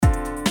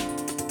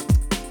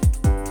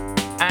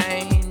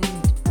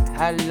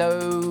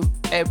Hello,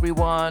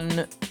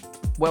 everyone.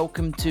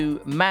 Welcome to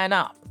Man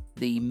Up,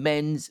 the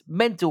men's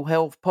mental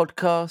health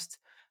podcast.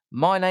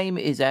 My name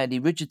is Andy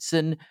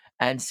Richardson,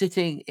 and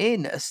sitting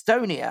in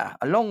Estonia,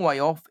 a long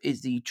way off,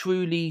 is the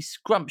truly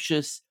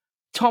scrumptious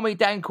Tommy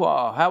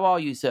Danquar. How are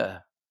you,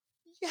 sir?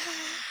 Yeah.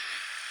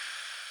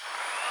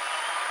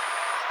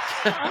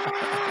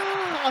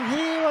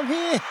 I'm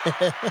here.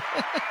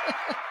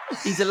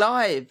 He's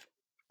alive.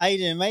 How you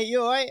doing, mate?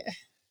 You all right?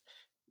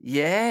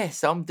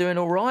 Yes, I'm doing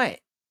all right.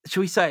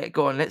 Shall we say it?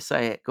 Go on, let's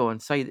say it. Go on,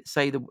 say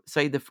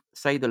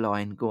the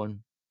line. Go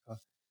on.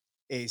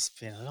 It's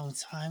been a long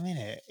time,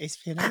 innit? It's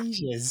been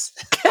ages.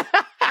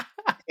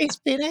 It's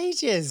been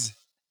ages.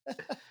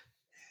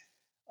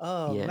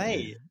 Oh, Yeah.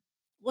 mate.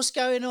 What's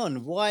going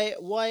on? Why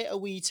are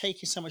we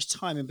taking so much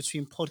time in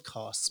between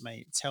podcasts,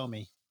 mate? Tell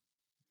me.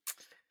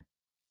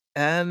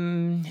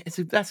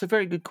 That's a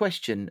very good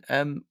question.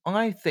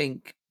 I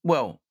think.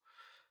 Well,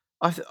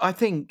 I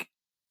think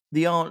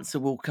the answer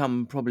will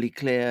come probably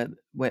clear,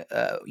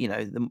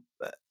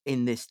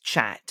 in this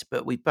chat.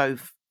 But we've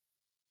both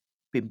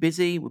been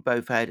busy. We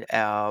both had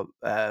our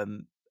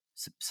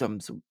some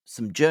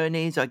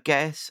journeys, I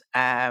guess.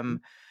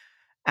 And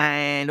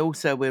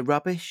also we're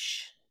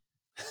rubbish.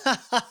 I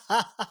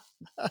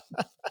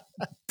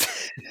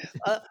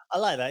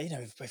like that. You know,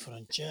 we've both gone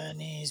on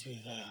journeys.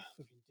 We've been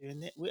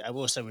doing it.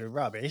 We're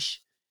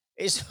rubbish.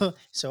 It's all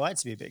right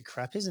to be a bit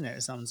crap, isn't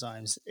it?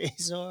 Sometimes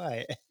it's all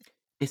right.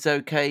 It's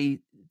okay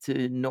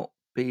to not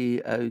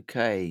be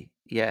okay.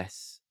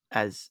 Yes,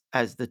 as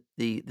the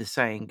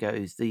saying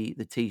goes, the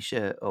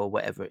t-shirt or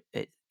whatever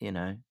it.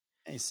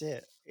 It's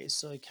it.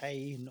 It's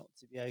okay not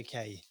to be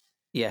okay.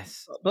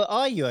 Yes. But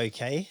are you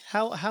okay?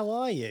 How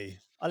are you?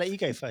 I'll let you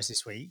go first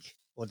this week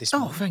or this Oh,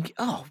 month. thank you.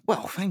 Oh,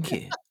 well, thank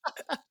you.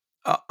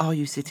 Are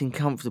you sitting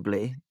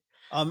comfortably?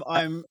 Uh,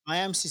 I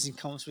am sitting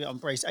comfortably on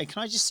brace. And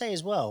can I just say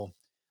as well,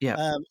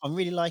 yeah. I'm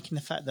really liking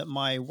the fact that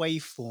my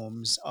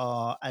waveforms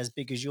are as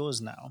big as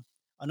yours now.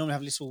 I normally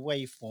have little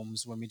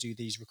waveforms when we do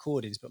these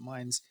recordings, but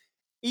mine's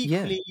Yeah.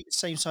 equally the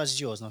same size as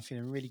yours, and I'm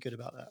feeling really good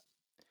about that.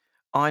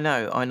 I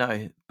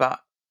know. But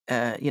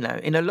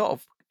in a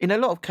lot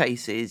of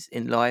cases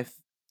in life,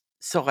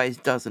 size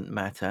doesn't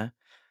matter.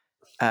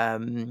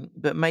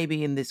 But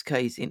maybe in this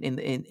case, in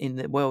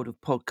the world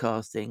of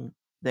podcasting,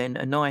 then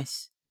a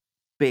nice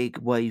big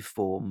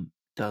waveform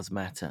does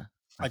matter,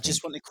 I I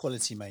just think. want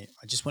equality, mate.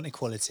 I just want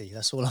equality.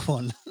 That's all I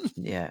want.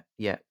 Yeah,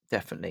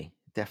 definitely.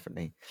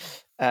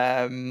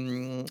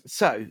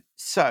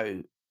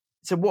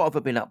 So what have I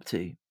been up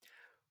to?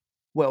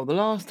 Well, the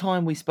last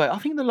time we spoke, I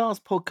think the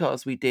last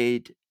podcast we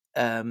did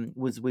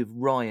was with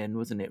Ryan,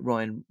 wasn't it?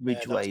 Ryan Yeah,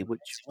 that was Ridgway, which amazing,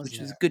 which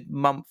wasn't was a it? good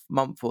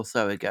month or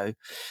so ago.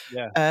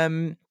 Yeah.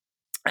 Um,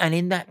 and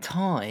in that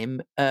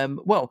time,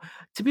 well,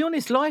 to be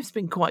honest, life's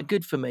been quite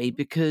good for me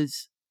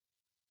because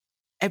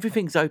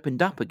everything's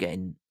opened up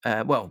again.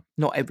 Well,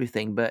 not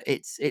everything, but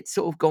it's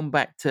sort of gone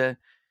back to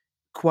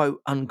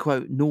quote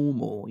unquote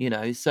normal.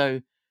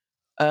 So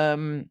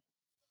um,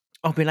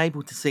 I've been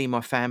able to see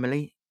my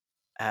family.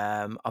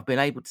 I've been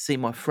able to see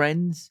my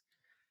friends.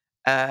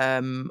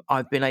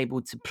 I've been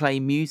able to play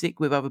music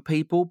with other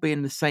people, be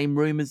in the same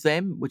room as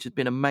them, which has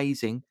been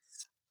amazing.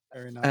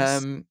 Very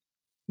nice. Um,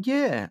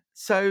 yeah,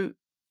 so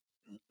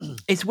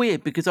it's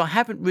weird because I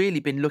haven't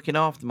really been looking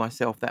after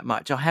myself that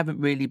much. I haven't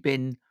really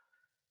been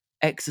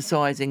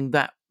exercising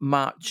that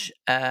much.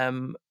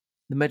 The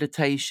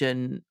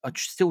meditation,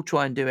 still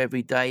try and do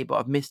every day, but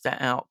I've missed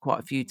that out quite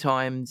a few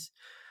times.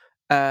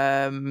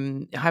 I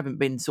haven't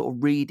been sort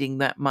of reading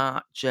that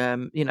much.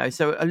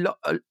 So a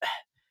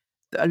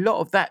lot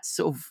of that's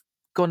sort of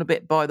gone a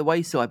bit by the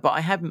wayside, but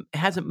it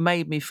hasn't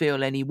made me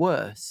feel any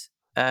worse.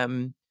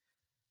 And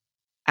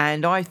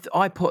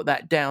I put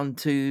that down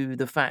to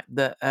the fact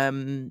that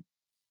I'm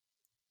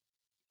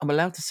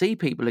allowed to see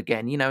people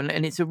again,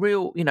 and it's a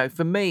real,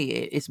 for me,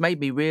 it's made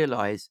me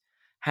realize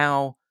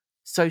how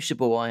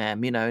sociable I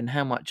am, and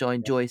how much I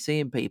enjoy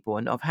seeing people.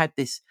 And I've had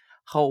this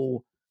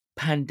whole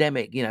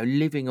pandemic,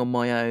 living on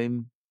my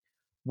own,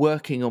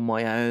 working on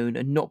my own,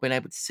 and not being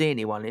able to see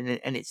anyone.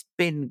 And it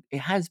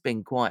has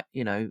been quite,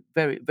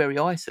 very, very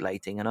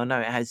isolating. And I know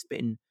it has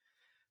been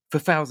for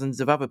thousands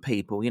of other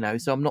people,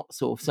 so I'm not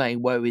sort of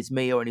saying woe is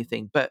me or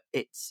anything, but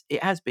it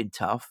has been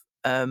tough.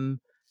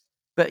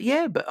 But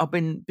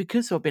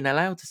because I've been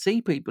allowed to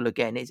see people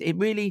again.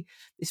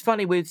 It's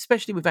funny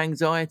especially with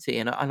anxiety,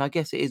 and I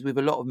guess it is with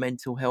a lot of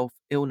mental health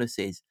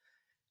illnesses.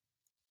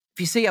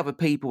 If you see other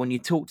people and you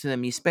talk to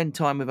them, you spend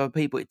time with other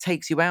people, it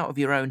takes you out of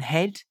your own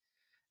head,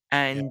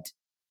 Yeah. and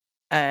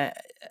uh,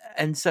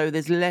 and so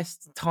there's less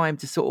time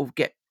to sort of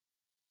get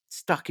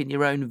stuck in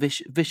your own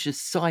vicious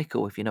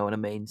cycle, if you know what I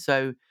mean.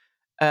 So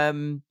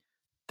um,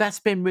 that's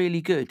been really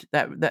good.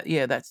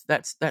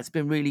 That's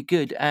been really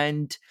good,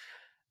 and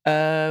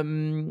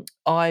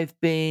I've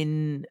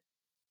been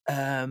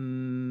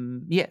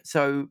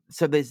so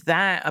there's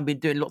that. I've been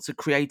doing lots of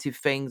creative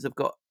things. I've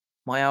got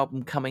my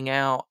album coming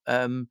out.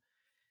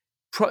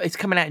 It's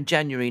coming out in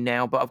January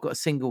now, but I've got a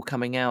single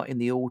coming out in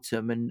the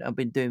autumn, and I've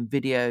been doing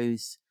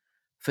videos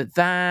for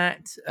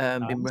that.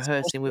 Been Nice.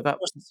 rehearsing with up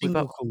What's the with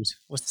single up. called?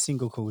 What's the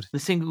single called? The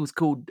single's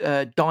called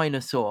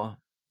Dinosaur.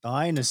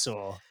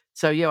 Dinosaur.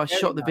 So yeah, I Very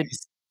shot the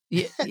nice.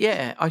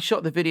 yeah, I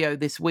shot the video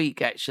this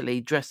week actually,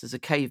 dressed as a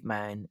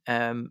caveman,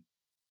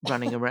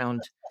 running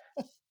around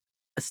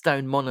a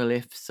stone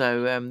monolith.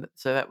 So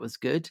that was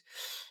good.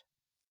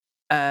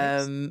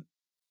 Excellent.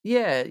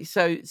 Yeah,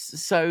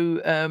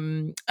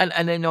 and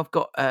then I've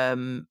got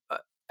oh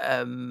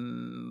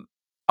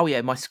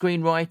yeah, my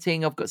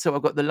screenwriting.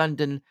 I've got the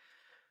London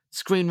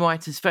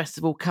Screenwriters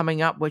Festival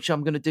coming up, which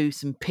I'm going to do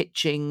some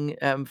pitching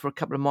for a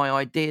couple of my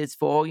ideas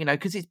for.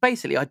 Because it's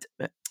basically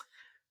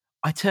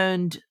I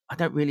turned. I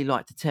don't really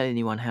like to tell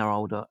anyone how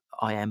old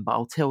I am, but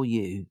I'll tell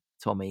you,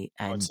 Tommy,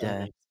 Oh,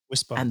 tell me.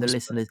 Whisper, and the whisper.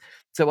 listeners.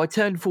 So I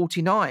turned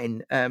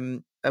 49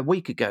 a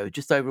week ago,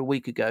 just over a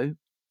week ago.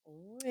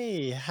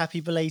 Oi, happy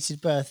belated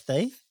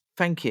birthday.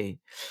 Thank you.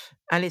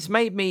 And it's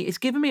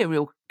given me a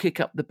real kick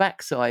up the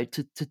backside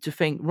to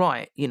think,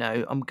 right,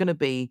 I'm going to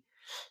be,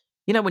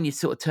 when you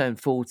sort of turn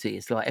 40,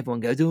 it's like everyone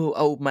goes, oh,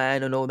 old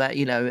man and all that,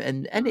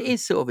 and it Mm.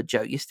 is sort of a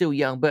joke. You're still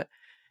young, but,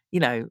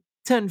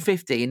 turn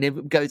 50 and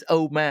it goes,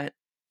 old man.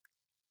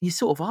 You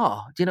sort of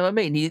are. Do you know what I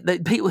mean?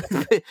 People,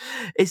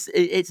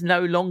 it's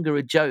no longer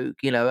a joke,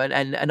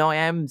 and I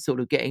am sort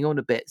of getting on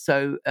a bit.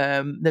 So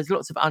there's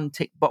lots of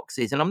unticked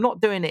boxes, and I'm not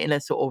doing it in a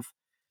sort of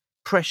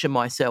pressure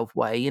myself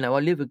way. I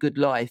live a good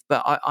life,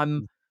 but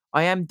Mm.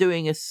 I am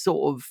doing a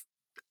sort of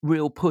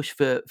real push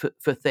for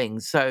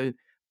things. So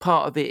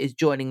part of it is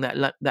joining that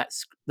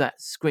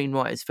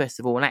screenwriters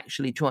festival and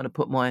actually trying to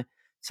put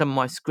some of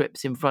my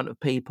scripts in front of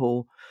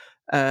people.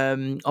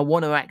 I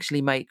want to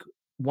actually make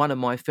one of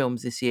my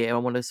films this year. I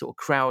want to sort of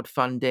crowd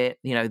fund it.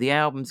 The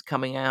album's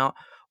coming out.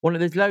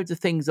 There's loads of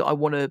things that I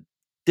want to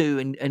do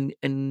and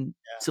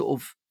Yeah.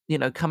 sort of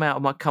come out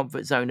of my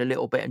comfort zone a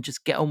little bit and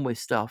just get on with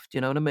stuff. Do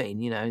you know what I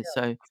mean? Yeah,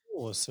 So of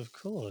course, of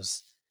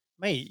course.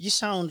 Mate, you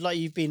sound like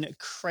you've been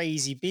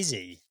crazy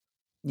busy.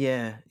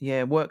 yeah,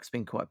 work's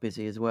been quite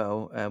busy as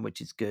well,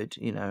 which is good.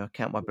 I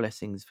count my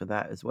blessings for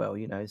that as well.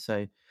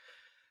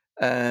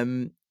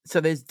 So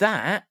there's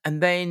that,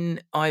 and then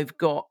I've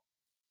got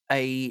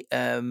a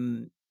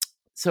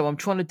so I'm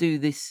trying to do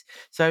this.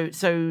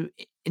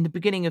 In the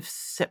beginning of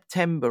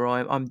September,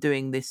 I'm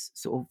doing this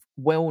sort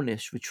of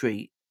wellness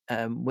retreat,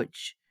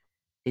 which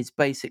is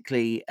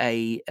basically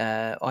I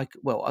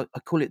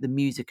call it the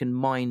Music and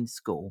Mind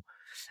School,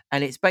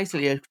 and it's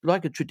basically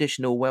like a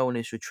traditional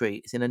wellness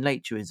retreat. It's in a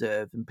nature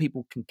reserve, and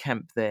people can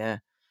camp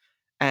there.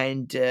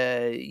 And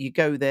you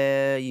go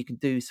there, you can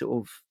do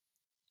sort of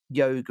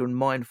yoga and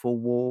mindful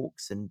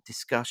walks and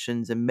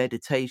discussions and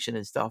meditation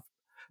and stuff.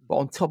 But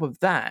on top of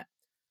that,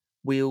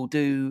 we'll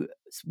do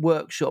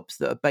workshops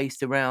that are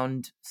based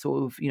around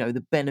sort of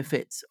the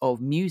benefits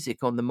of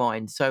music on the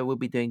mind. So we'll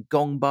be doing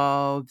gong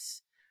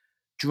baths,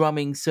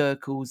 drumming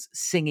circles,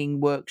 singing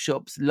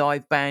workshops,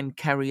 live band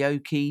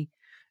karaoke.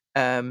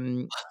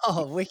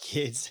 Oh,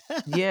 wicked.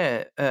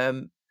 Yeah,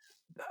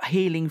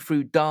 healing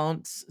through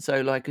dance.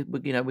 So like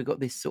we've got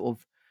this sort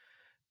of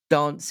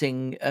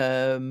dancing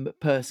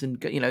person,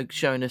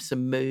 showing us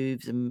some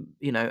moves,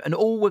 and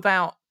all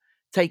without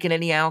taking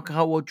any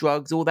alcohol or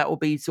drugs. All that will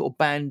be sort of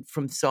banned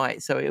from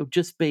sight. So it'll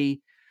just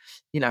be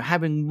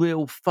having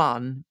real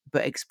fun,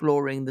 but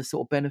exploring the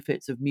sort of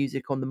benefits of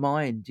music on the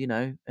mind,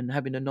 and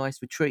having a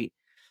nice retreat.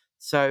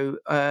 So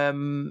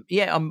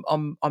yeah,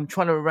 I'm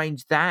trying to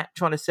arrange that,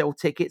 trying to sell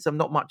tickets. I'm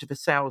not much of a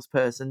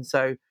salesperson,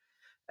 so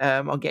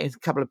I'm getting a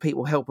couple of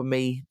people helping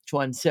me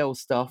try and sell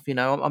stuff.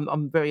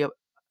 I'm very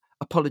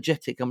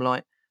apologetic. I'm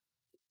like,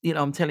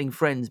 I'm telling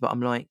friends, but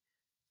I'm like,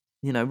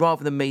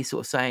 rather than me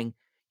sort of saying,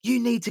 you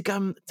need to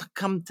come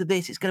to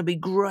this, it's going to be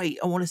great,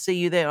 I want to see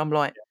you there. I'm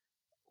like,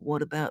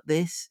 what about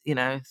this?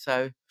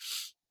 So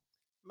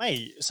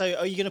Mate, so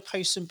are you going to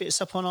post some bits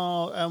up on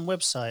our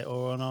website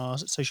or on our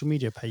social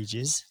media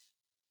pages?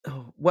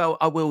 oh, well,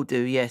 I will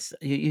do. Yes,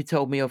 you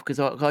told me off because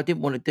I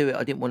didn't want to do it.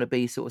 I didn't want to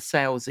be sort of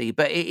salesy,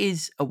 but it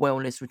is a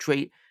wellness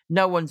retreat.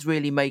 No one's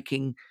really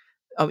making.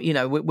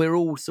 We're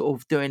all sort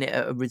of doing it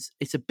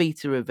it's a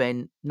beta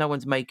event. No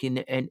one's making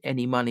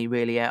any money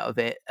really out of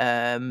it.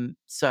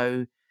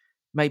 So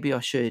maybe I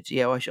should.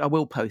 Yeah, I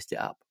will post it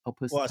up. I'll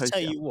Well, I'll tell post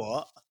it up. you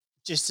what,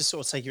 just to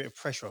sort of take a bit of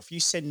pressure off, you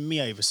send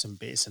me over some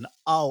bits and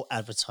I'll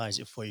advertise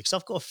it for you because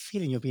I've got a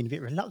feeling you're being a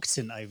bit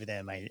reluctant over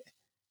there, mate.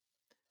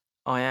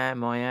 I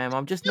am. I am.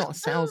 I'm just not a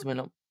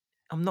salesman.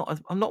 I'm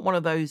not one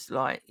of those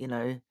like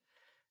and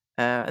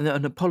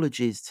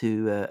apologies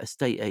to a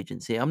state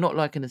agency. I'm not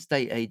like an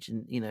estate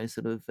agent.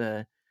 Sort of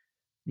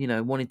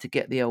wanting to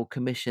get the old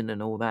commission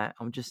and all that.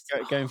 I'm just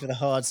Going for the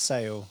hard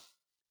sale.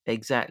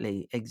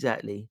 exactly.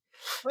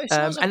 Well, it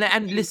sounds like And a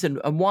really listen,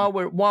 and while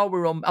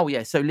we're on, oh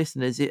yeah, so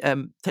listeners,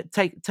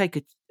 take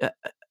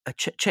a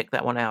check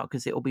that one out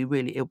because it'll be a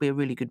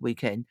really good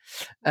weekend.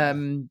 yeah.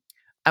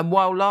 And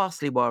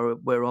lastly, while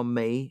we're on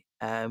me,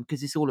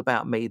 because it's all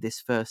about me, this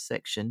first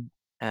section.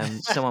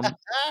 So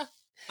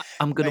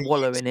I'm going to Mate,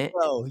 wallow use in it it.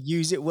 well.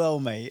 Use it well,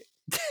 mate.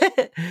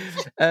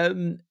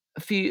 um,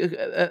 a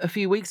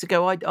few weeks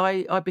ago,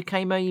 I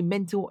became a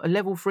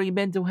level 3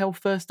 mental health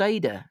first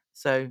aider.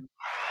 So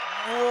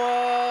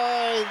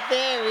Whoa,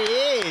 there he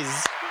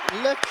is.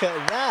 Look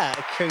at that.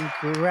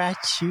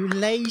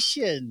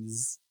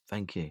 Congratulations.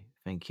 thank you,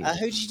 thank you.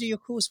 Who did you do your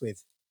course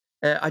with?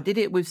 I did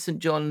it with St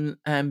John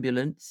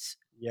Ambulance,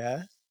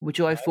 Yeah, which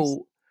I nice.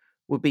 thought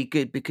would be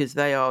good because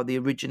they are the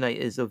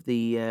originators of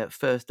the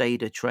first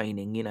aider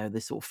training.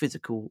 The sort of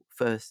physical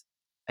first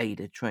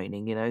aider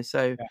training.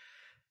 So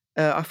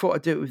Yeah. I thought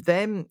I'd do it with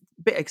them.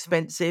 Bit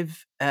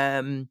expensive.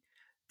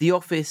 The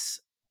office.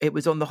 It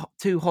was on the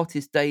 2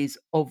 hottest days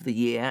of the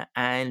year,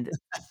 and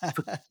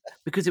for,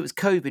 because it was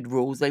COVID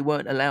rules, they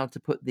weren't allowed to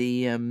put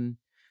the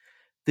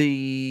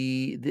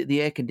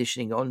air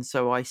conditioning on.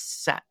 So I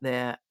sat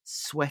there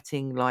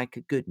sweating like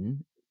a good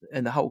 'un,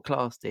 and the whole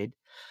class did,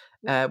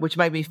 which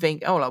made me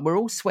think, oh, like we're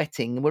all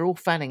sweating, we're all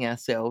fanning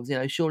ourselves.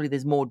 Surely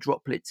there's more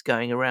droplets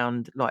going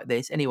around like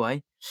this.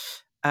 Anyway,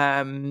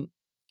 um,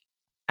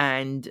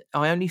 and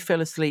I only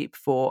fell asleep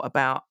for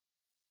about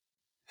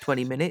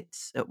 20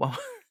 minutes at one,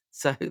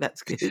 so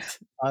that's good.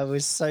 I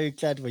was so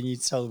glad when you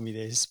told me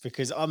this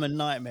because I'm a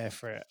nightmare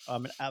for it.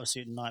 I'm an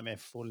absolute nightmare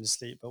for falling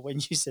asleep. But when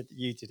you said that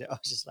you did it, I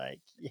was just like,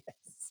 yes,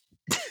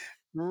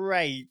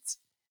 great.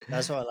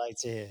 That's what I like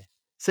to hear.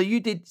 So you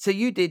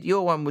did.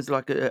 Your one was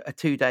like a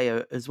 2 day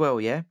as well,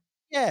 yeah.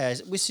 Yeah,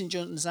 with St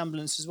John's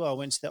Ambulance as well. I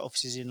went to their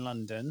offices in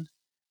London.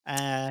 We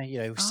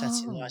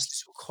sat in a Oh, nice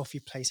little coffee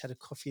place, had a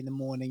coffee in the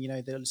morning,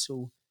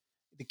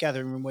 the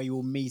gathering room where you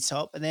all meet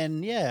up. And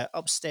then, yeah,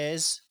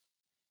 upstairs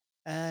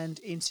and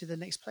into the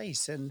next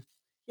place. And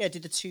yeah,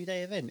 did a 2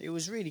 day event. It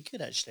was really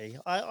good actually.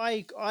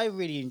 I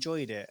really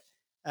enjoyed it.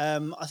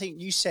 I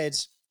think you said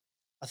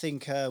I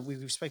think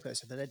we spoke about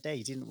this the other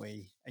day, didn't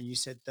we? And you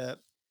said that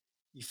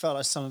you felt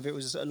like some of it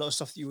was a lot of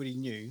stuff that you already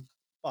knew,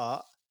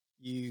 but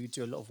you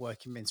do a lot of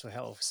work in mental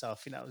health. So I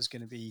think that was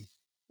going to be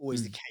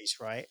always the mm, case,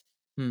 right?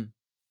 mm.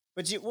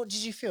 But what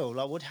did you feel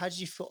like? How did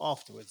you feel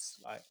afterwards?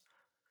 Like,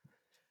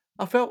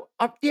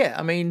 Yeah,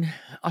 I mean,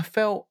 I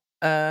felt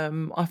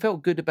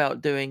good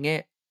about doing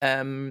it.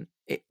 I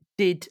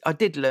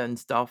did learn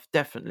stuff,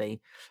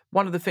 definitely.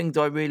 One of the things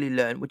I really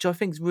learned, which I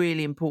think is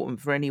really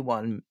important for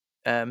anyone,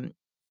 um,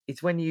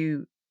 is when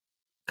you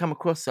come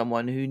across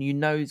someone who you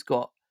know's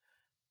got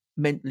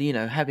mentally,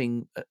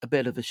 having a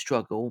bit of a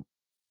struggle,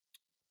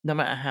 no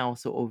matter how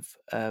sort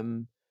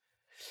of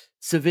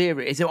severe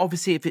it is.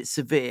 Obviously, if it's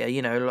severe,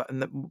 like,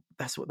 and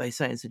that's what they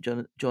say in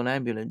St John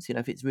Ambulance.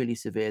 If it's really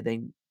severe,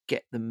 then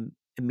get them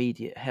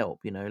immediate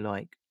help.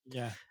 Like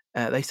yeah,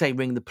 they say,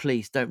 ring the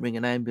police, don't ring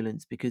an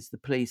ambulance, because the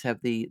police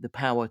have the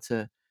power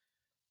to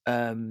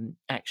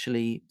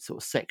actually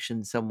sort of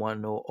section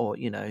someone, or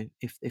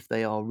if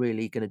they are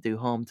really going to do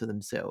harm to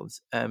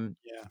themselves.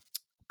 yeah,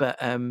 But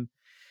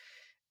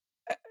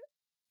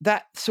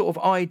that sort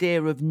of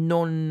idea of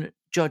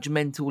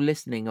non-judgmental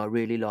listening, I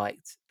really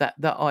liked. That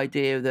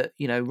idea that,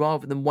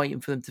 rather than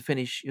waiting for them to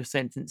finish your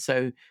sentence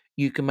so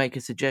you can make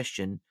a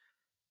suggestion,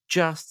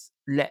 just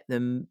let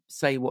them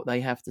say what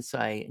they have to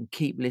say and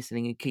keep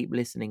listening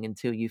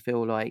until you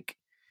feel like,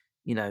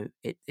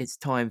 it's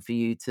time for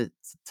you to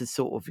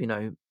sort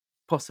of,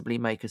 possibly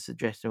make a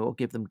suggestion or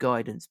give them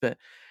guidance. But,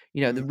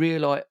 mm,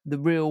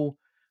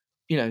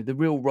 the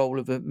real role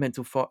of a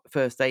mental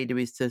first aider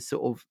is to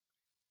sort of,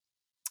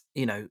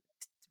 you know,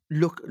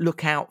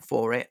 look out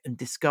for it and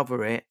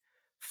discover it,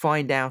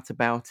 find out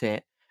about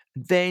it.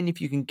 Then if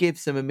you can give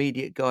some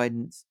immediate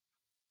guidance,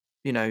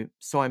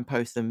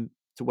 signpost them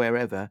to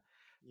wherever.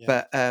 yeah.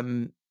 But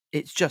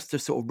it's just to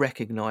sort of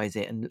recognize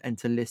it and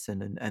to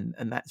listen,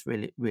 and that's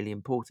really, really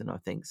important, I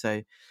think.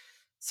 So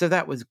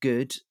that was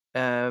good.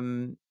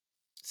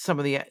 Some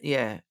of the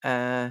yeah,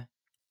 and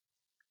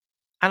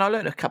I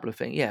learned a couple of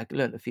things. Yeah, I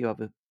learned a few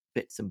other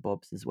bits and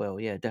bobs as well.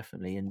 Yeah,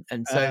 definitely.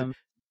 And so Um,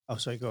 oh,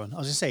 sorry, go on. I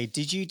was going to say,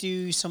 did you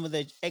do some of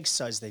the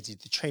exercises they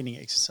did, the training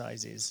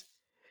exercises?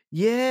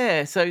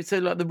 yeah, so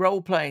like the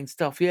role playing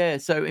stuff, yeah.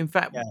 So in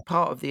fact, Yeah,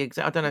 part of the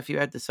exam, I don't know if you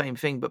had the same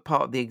thing, but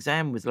part of the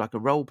exam was like a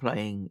role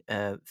playing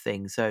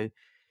thing. So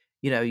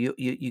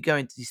you go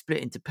into you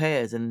split into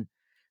pairs, and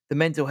the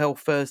mental health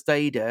first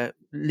aider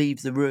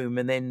leaves the room,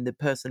 and then the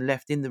person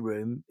left in the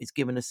room is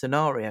given a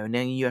scenario, and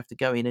then you have to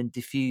go in and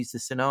diffuse the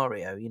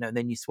scenario. And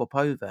then you swap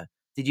over.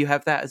 Did you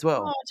have that as oh,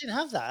 well? I didn't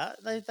have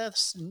that.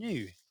 That's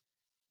new.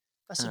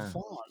 That's Uh,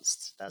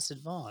 advanced. That's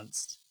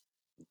advanced.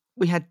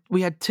 we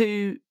had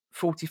two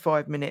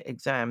 45-minute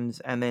exams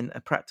and then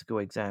a practical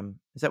exam.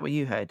 Is that what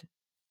you had?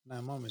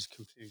 No, mine was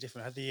completely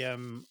different.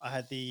 I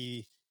had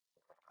the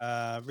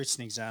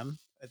written exam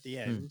at the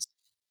Hmm. end,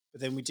 but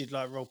then we did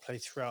like role play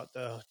throughout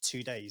the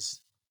 2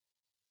 days.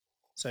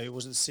 So it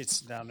wasn't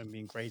sitting down and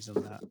being graded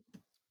on that.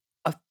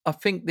 I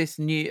think this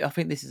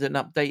is an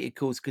updated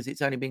course because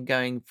it's only been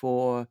going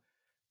for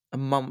a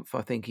month,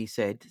 I think he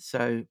said.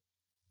 So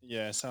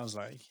Yeah, it sounds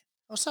like.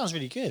 Oh, sounds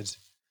really good.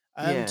 Did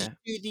yeah.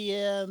 you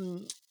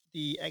do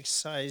the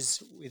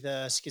exercise with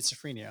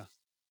schizophrenia?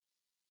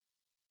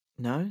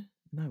 No,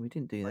 no, we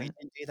didn't do Oh, you that.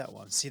 didn't do that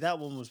one. See, that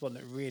one was one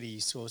that really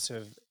it sort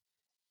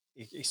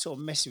of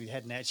messes with your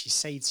head and they actually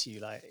say to you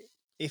like,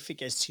 if it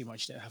gets too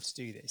much, you don't have to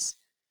do this.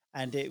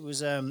 and it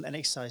was an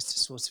exercise to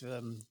sort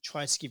of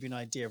try to give you an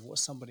idea of what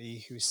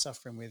somebody who is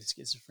suffering with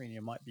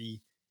schizophrenia might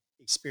be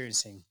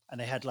experiencing. And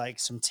they had like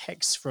some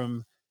texts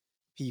from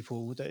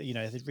people that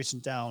they'd written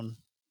down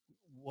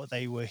what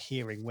they were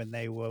hearing when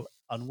they were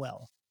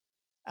unwell,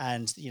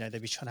 and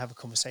they'd be trying to have a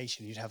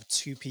conversation. You'd have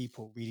two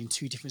people reading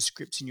two different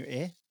scripts in your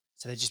ear,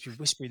 so they'd just be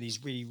whispering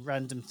these really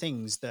random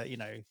things that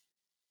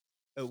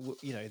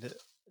that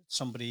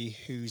somebody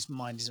whose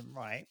mind isn't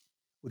right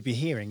would be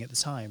hearing at the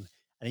time.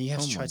 And then you have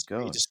Oh to try my to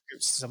read God. the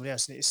scripts to somebody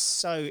else, and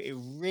it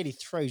really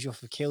throws you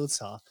off a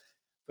kilter.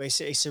 But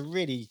it's a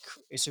really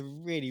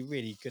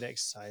really good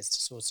exercise to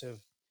sort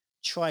of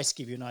try to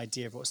give you an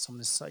idea of what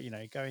someone's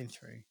going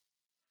through.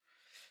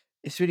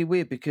 It's really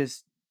weird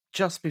because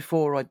just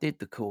before I did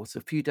the course,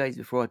 a few days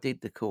before I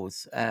did the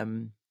course, I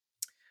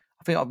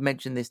think I've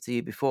mentioned this to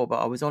you before,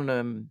 but I was on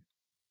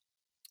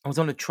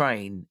a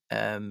train,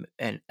 and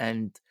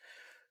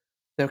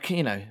there,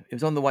 it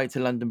was on the way to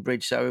London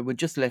Bridge, so we'd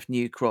just left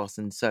New Cross,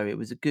 and so it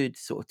was a good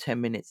sort of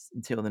 10 minutes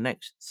until the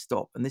next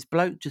stop, and this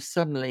bloke just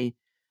suddenly,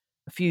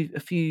 a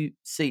few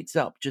seats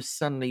up, just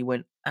suddenly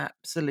went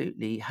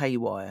absolutely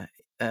haywire.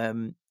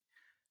 Um,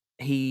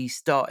 he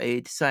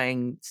started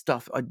saying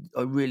stuff I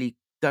really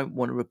don't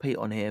want to repeat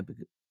on here,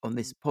 on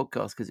this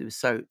podcast, because it was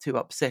so too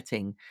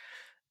upsetting.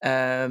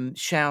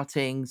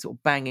 Shouting, sort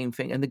of banging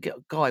thing, and the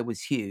guy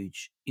was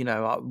huge.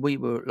 We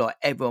were like,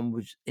 everyone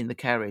was in the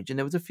carriage, and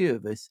there was a few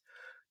of us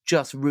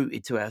just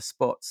rooted to our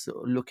spots,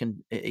 sort of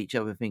looking at each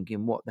other,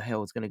 thinking, "What the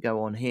hell is going to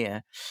go on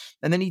here?"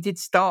 And then he did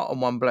start on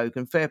one bloke,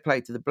 and fair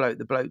play to the bloke.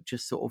 The bloke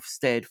just sort of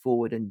stared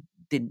forward and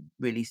didn't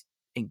really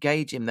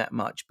engage him that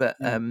much. But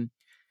Yeah.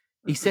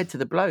 he said to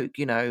the bloke,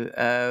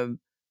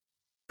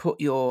 "Put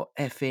your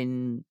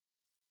effing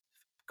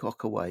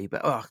cock away."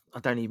 But I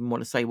don't even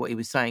want to say what he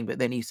was saying. But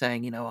then he's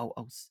saying, I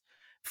was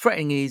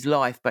threatening his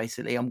life,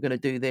 basically. I'm going to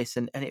do this,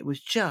 and it was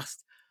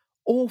just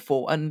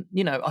awful. And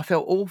I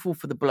felt awful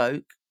for the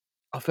bloke.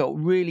 I felt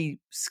really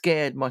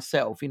scared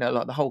myself.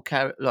 Like the whole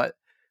like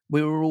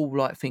we were all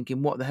like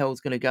thinking, what the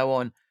hell's going to go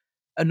on?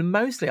 And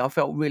mostly, I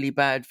felt really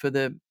bad for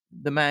the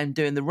man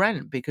doing the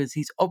rant, because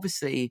he's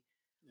obviously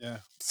Yeah.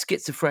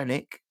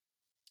 schizophrenic.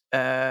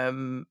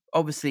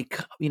 Obviously,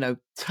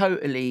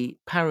 totally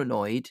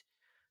paranoid.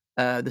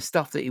 The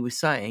stuff that he was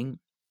saying,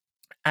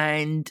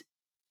 and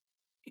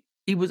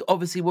he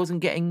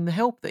wasn't getting the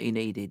help that he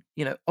needed.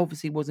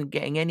 Obviously wasn't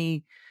getting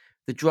any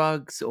the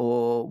drugs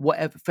or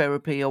whatever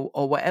therapy, or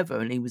whatever,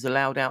 and he was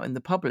allowed out in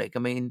the public. I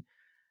mean,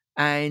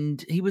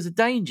 and he was a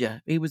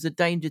danger. He was a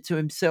danger to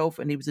himself,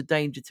 and he was a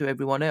danger to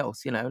everyone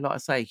else. Like I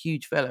say, a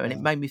huge fellow, and it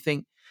Yeah. made me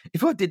think,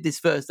 if I did this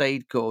first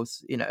aid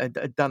course,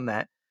 had done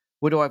that,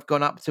 would I have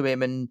gone up to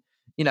him and.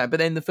 But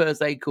then the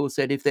first aid course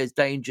said, if there's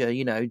danger,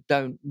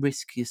 don't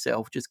risk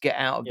yourself. Just get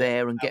out of Yeah.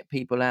 there and get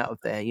people out of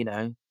there.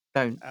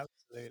 Don't.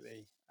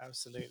 Absolutely.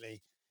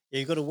 Absolutely. Yeah,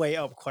 you've got to weigh it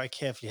up quite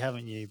carefully,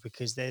 haven't you?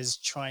 Because there's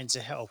trying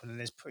to help and then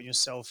there's putting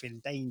yourself in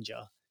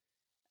danger.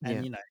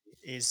 And Yeah,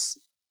 is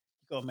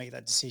you've got to make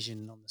that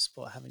decision on the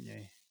spot, haven't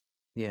you?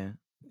 yeah,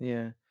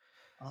 yeah.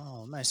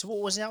 Oh man. So what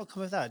was the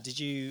outcome of that?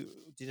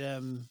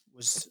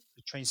 Was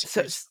the train So,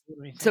 security s-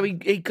 or so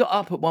anything? he got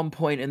up at one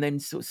point and then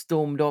sort of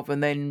stormed off,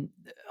 and then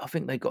I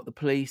think they got the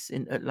police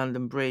in at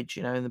London Bridge,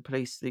 and the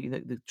police,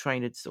 the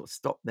train had sort of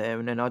stopped there,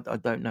 and then I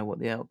don't know what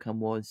the outcome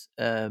was.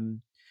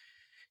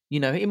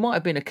 It might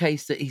have been a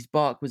case that his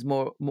bark was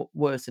more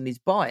worse than his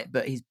bite,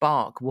 but his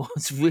bark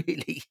was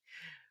really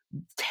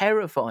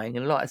terrifying,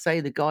 and like I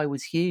say, the guy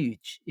was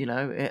huge.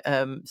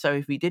 So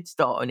if he did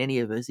start on any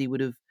of us, he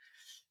would have,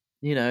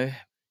 you know,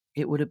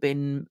 it would have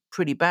been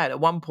pretty bad at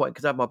one point,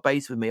 because I had my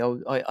bass with me.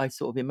 I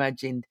sort of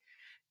imagined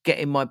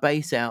getting my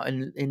bass out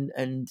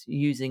and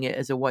using it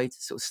as a way to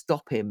sort of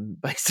stop him,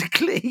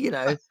 basically.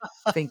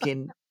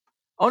 Thinking,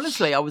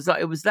 honestly, I was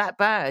like, it was that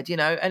bad.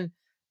 And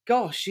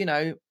gosh,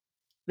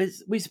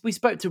 we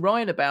spoke to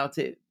Ryan about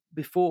it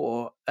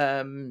before.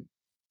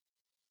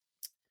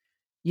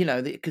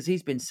 Because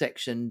he's been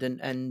sectioned,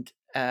 and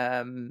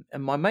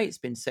my mate's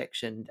been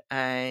sectioned,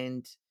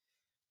 and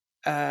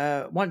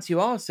once you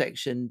are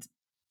sectioned,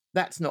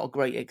 that's not a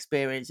great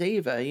experience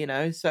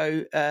either.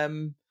 So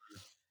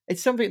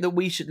it's something that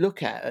we should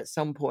look at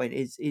some point,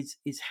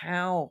 is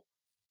how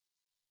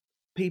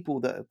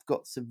people that have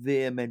got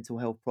severe mental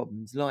health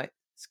problems like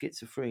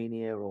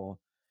schizophrenia or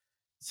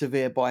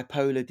severe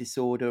bipolar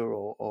disorder,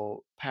 or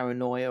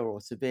paranoia,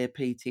 or severe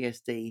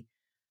PTSD,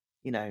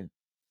 you know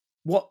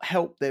what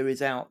help there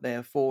is out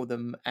there for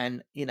them,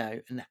 and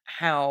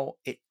how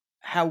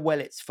well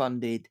it's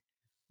funded,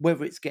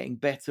 whether it's getting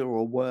better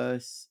or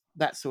worse,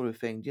 that sort of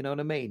thing. Do you know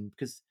what I mean?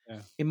 Because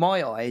Yeah. in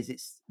my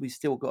eyes, we've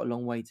still got a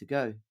long way to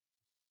go.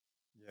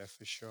 Yeah,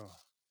 for sure.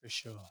 For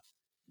sure.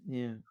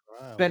 Yeah.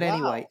 Wow. But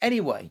Wow.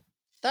 anyway,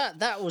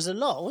 That was a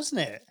lot,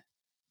 wasn't it?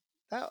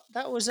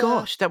 That was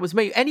gosh, that was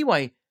me.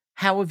 Anyway,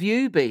 how have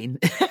you been?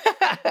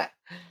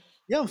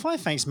 yeah, I'm fine,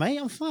 thanks, mate.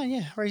 I'm fine,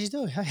 yeah. How's you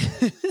doing?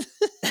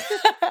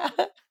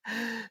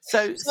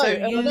 So So,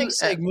 on the you, next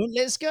segment,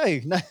 let's go.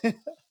 No.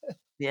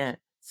 yeah.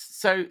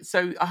 So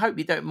I hope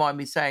you don't mind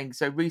me saying.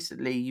 So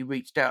recently, you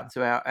reached out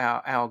to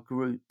our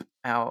group,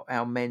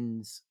 our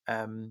men's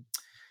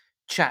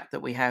chat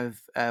that we have.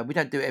 We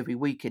don't do it every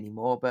week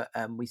anymore, but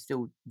we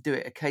still do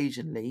it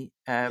occasionally.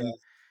 Yeah.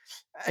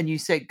 And you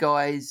said,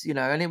 guys,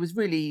 and it was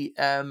really,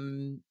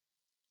 it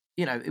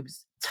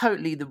was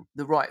totally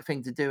the right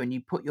thing to do. And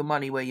you put your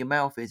money where your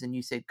mouth is, and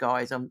you said,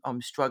 guys,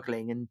 I'm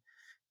struggling, and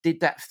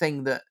did that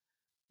thing that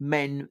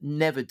men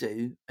never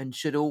do and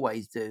should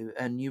always do.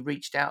 And you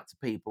reached out to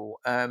people.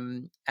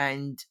 And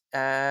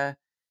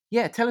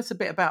yeah, tell us a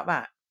bit about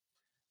that.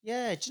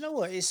 Yeah, do you know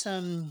what?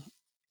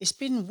 It's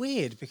been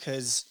weird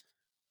because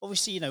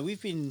obviously,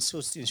 we've been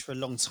sort of doing this for a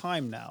long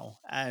time now,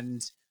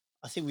 and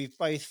I think we've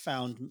both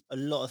found a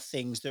lot of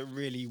things that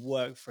really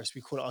work for us.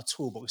 We call it our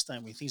toolbox,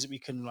 don't we? Things that we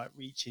can like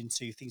reach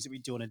into, things that we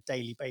do on a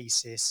daily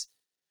basis,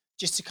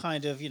 just to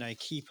kind of,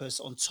 keep us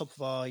on top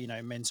of our,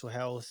 mental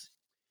health,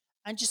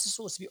 and just to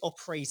sort of be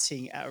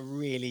operating at a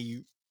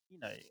really,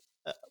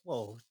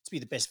 well, to be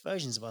the best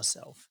versions of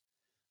ourselves.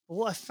 But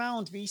what I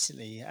found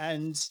recently,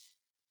 and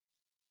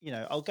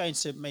I'll go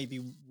into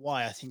maybe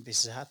why I think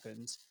this has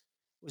happened,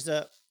 was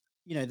that,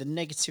 the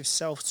negative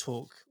self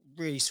talk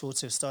really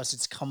sort of started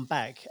to come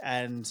back,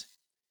 and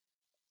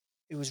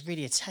it was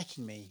really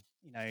attacking me.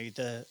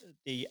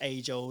 The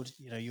age old,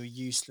 you're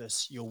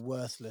useless, you're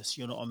worthless,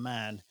 you're not a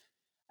man.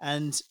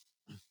 And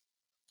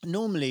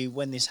normally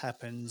when this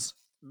happens,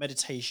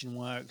 meditation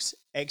works,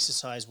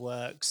 exercise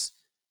works,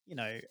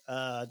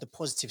 the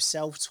positive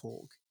self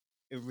talk,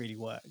 it really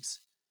works.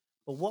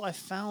 But what I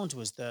found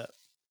was that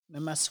no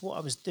matter what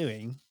I was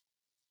doing,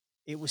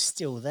 it was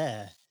still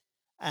there.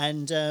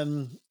 And,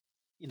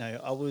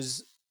 I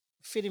was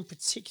feeling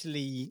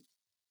particularly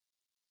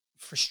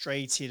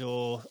frustrated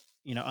or,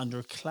 under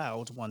a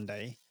cloud one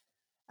day.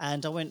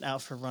 And I went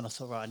out for a run. I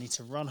thought, right, I need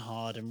to run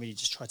hard and really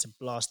just try to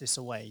blast this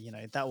away.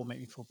 That will make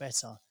me feel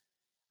better.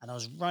 And I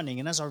was running.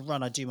 And as I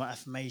run, I do my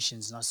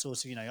affirmations and I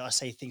sort of, I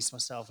say things to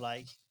myself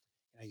like,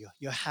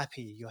 you're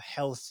happy, you're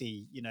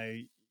healthy,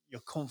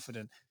 you're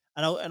confident.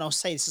 And I'll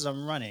say this as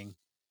I'm running.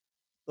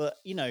 But,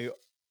 and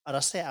I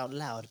say it out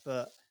loud,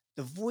 but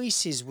the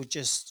voices were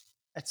just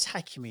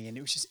attacking me. And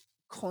it was just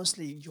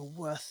constantly, you're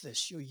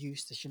worthless, you're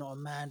useless, you're not a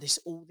man,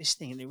 all this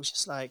thing. And it was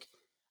just like,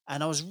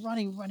 and I was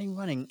running, running,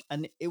 running.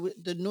 And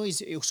the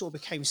noise, it sort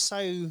of became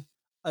so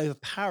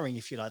overpowering,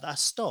 if you like, that I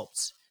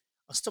stopped.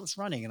 I stopped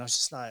running and I was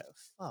just like,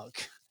 fuck,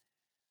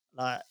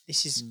 like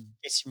this is Mm,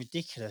 getting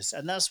ridiculous.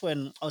 And that's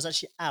when I was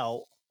actually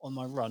out on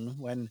my run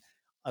when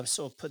I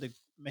sort of put the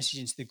message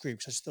into the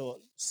group. So I just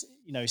thought,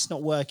 it's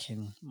not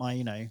working.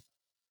 My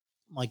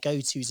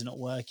go-to's are not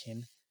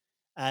working,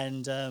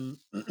 and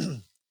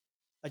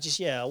I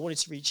just, I wanted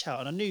to reach out,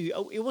 and I knew,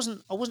 I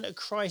wasn't a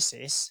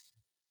crisis,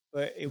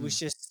 but it mm, was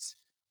just,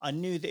 I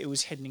knew that it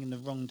was heading in the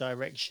wrong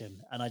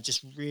direction, and I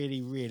just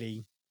really,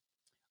 really,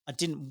 I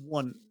didn't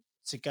want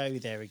to go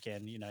there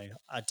again.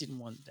 I didn't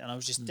want, and I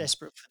was just mm,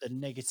 desperate for the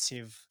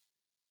negative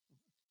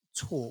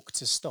talk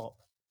to stop.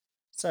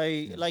 So,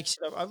 yeah. like you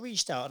said, I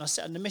reached out and I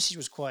said, and the message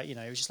was quite,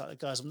 it was just like,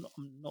 guys, I'm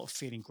not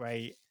feeling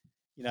great.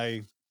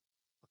 I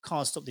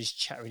can't stop this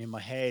chattering in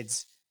my head.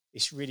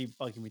 It's really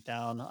bugging me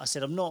down. I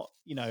said, I'm not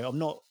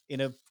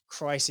in a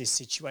crisis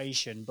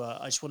situation, but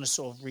I just want to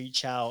sort of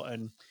reach out.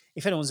 And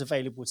if anyone's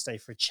available today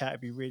for a chat,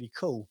 it'd be really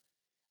cool.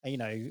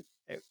 And,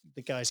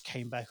 the guys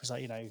came back, was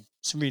like,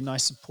 some really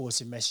nice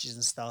supportive messages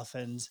and stuff.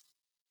 And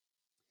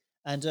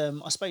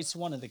I spoke to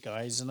one of the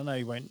guys, and I know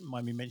he won't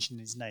mind me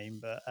mentioning his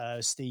name,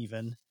 but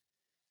Stephen.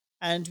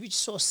 And we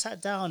just sort of sat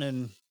down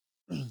and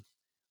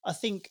I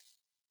think,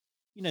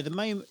 the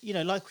moment,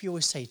 like we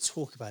always say,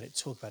 talk about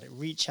it,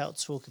 reach out,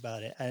 talk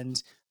about it.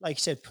 And like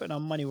you said, putting our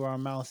money where our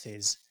mouth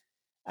is.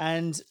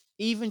 And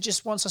even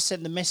just once I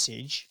sent the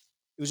message,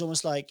 it was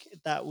almost like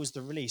that was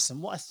the release.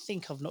 And what I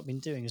think I've not been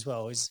doing as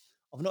well is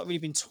I've not really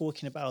been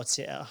talking about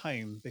it at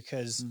home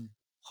because Mm,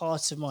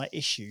 part of my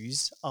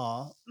issues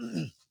are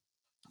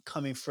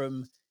coming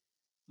from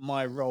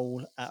my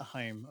role at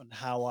home and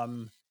how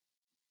I'm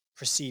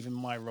perceiving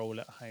my role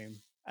at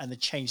home and the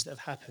change that have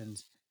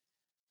happened.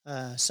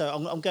 So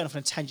I'm going off on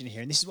a tangent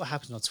here, and this is what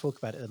happens when I talk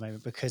about it at the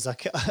moment because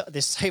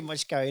there's so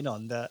much going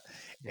on that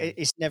yeah.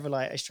 it's never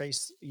like a straight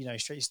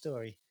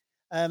story.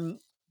 But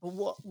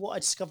what I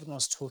discovered when I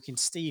was talking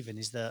to Stephen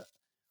is that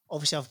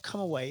obviously I've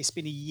come away. It's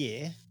been a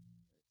year.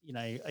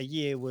 A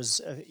year was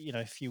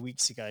a few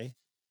weeks ago,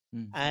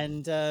 Mm,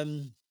 and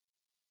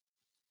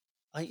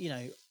I you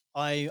know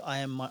I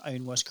am my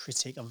own worst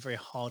critic. I'm very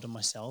hard on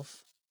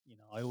myself.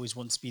 I always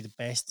want to be the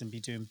best and be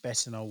doing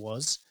better than I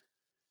was,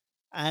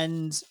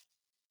 and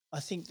I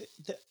think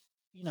that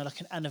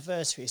like an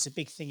anniversary, it's a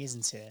big thing,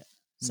 isn't it?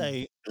 mm,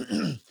 So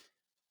then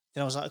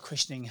I was like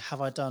questioning,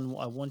 have I done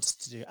what I wanted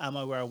to do? Am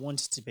I where I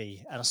wanted to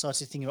be? And I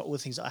started thinking about all the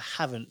things that I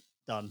haven't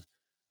done,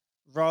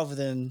 rather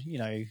than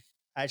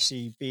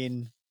actually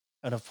being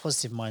in a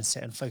positive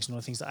mindset and focusing on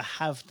the things that I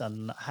have done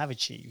and that I have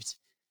achieved,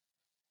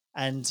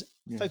 and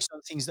yeah. focus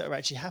on things that are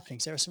actually happening.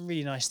 So there are some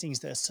really nice things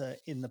that are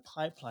in the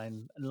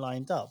pipeline and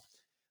lined up.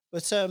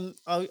 But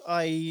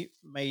I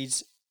made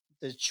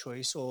the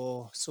choice,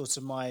 or sort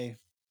of my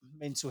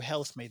mental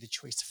health made the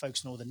choice to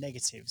focus on all the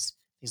negatives,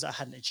 things that I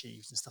hadn't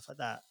achieved and stuff like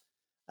that.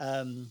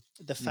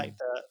 The Yeah. fact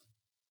that,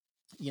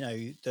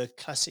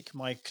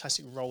 my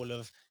classic role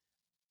of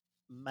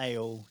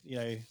male,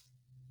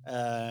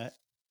 uh,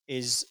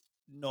 is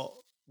not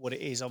what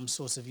it is. I'm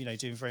sort of,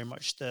 doing very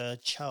much the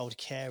child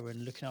care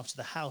and looking after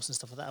the house and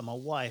stuff like that. And my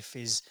wife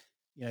is,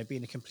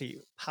 being a complete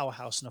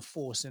powerhouse and a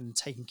force and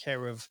taking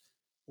care of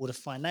all the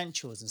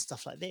financials and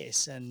stuff like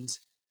this. And,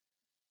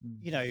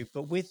 Mm.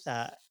 but with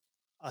that,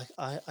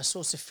 I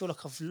sort of feel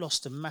like I've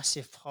lost a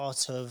massive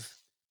part of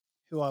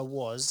who I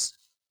was,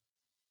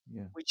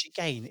 Yeah. which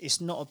again,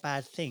 it's not a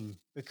bad thing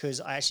because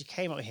I actually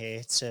came out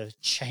here to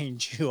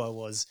change who I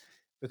was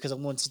because I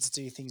wanted to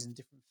do things in a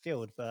different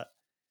field. But,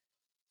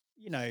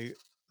 you know,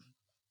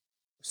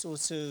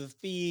 sort of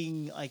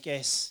being, I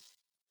guess,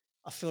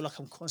 I feel like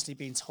I'm constantly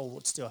being told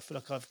what to do. I feel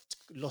like I've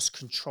lost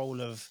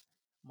control of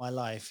my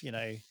life.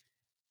 Yeah.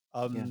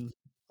 Um,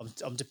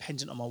 I'm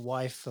dependent on my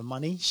wife for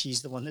money.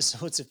 She's the one that's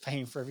sort of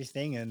paying for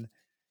everything, and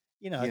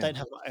I Yeah. don't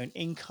have my own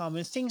income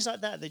and things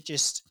like that. That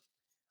just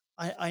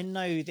I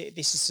know that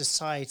this is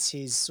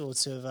society's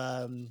sort of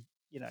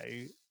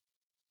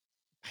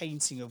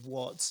painting of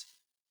what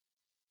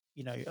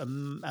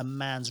a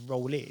man's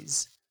role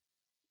is,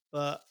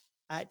 but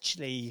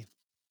actually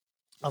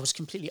I was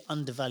completely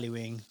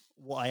undervaluing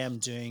what I am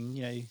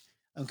doing.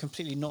 I'm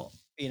completely not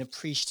being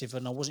appreciative,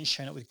 and I wasn't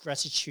showing up with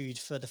gratitude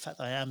for the fact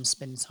that I am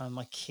spending time with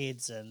my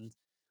kids, and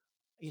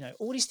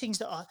all these things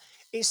that are.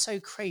 It's so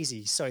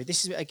crazy. Sorry,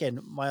 this is again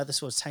my other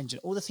sort of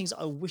tangent. All the things that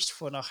I wished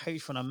for and I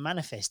hoped for and I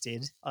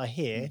manifested are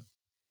here,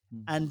 Mm.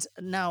 Mm. and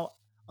now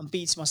I'm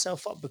beating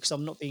myself up because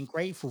I'm not being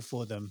grateful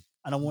for them,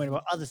 and I'm worrying Mhm.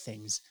 about other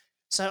things.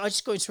 So I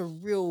just go into a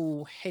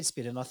real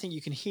headspin, and I think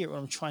you can hear it when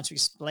I'm trying to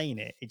explain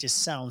it. It just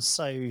sounds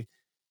so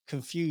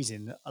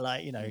confusing.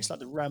 Like, Yeah. it's like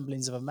the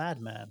ramblings of a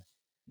madman.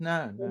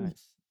 No, no, Um,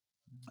 it's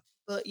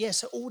but yeah,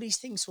 so all these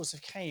things sort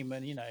of came,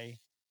 and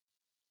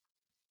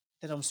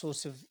then I'm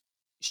sort of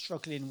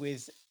struggling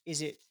with: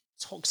 is it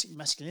toxic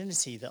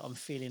masculinity that I'm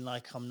feeling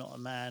like I'm not a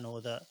man,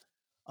 or that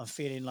I'm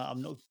feeling like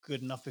I'm not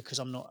good enough because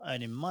I'm not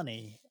earning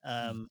money?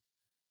 mm.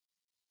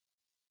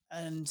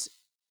 And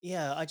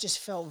yeah, I just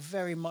felt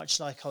very much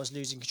like I was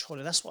losing control.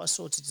 And that's what I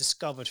sort of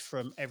discovered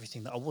from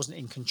everything, that I wasn't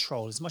in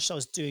control. As much as I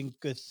was doing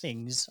good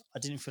things, I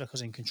didn't feel like I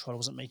was in control. I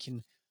wasn't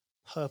making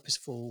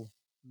purposeful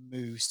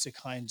moves to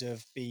kind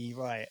of be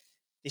right.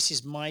 This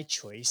is my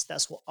choice.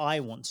 That's what I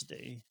want to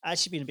do.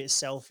 Actually, being a bit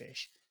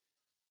selfish.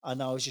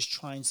 And I was just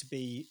trying to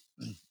be,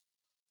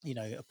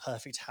 a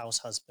perfect house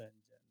husband,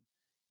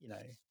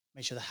 and,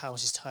 make sure the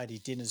house is tidy,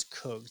 dinner's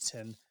cooked,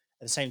 and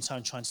at the same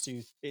time trying to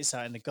do bits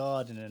out in the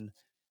garden and,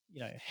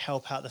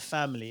 help out the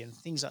family and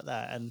things like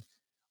that. And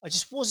I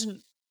just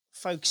wasn't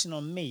focusing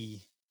on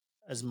me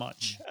as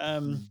much.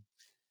 Mm. Mm.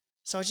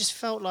 So I just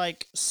felt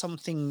like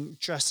something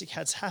drastic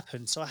had to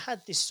happen. So I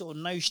had this sort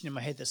of notion in my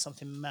head that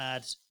something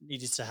mad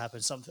needed to happen,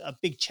 something a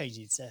big change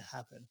needed to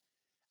happen.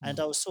 And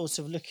Mm. I was sort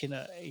of looking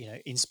at,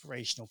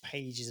 inspirational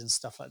pages and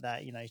stuff like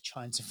that,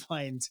 trying to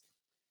find,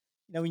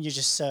 when you're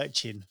just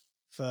searching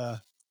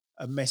for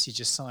a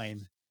message, a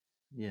sign.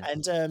 Yeah.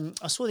 And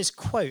I saw this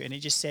quote, and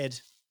it said,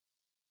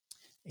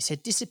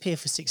 disappear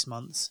for 6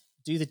 months,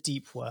 do the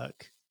deep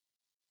work.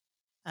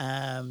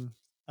 Um,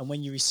 and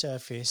when you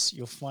resurface,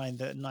 you'll find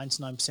that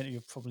 99% of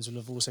your problems will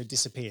have also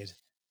disappeared.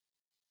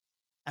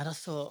 And I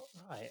thought,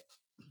 right,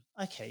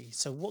 okay,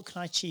 so what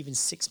can I achieve in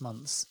 6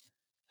 months?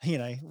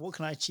 What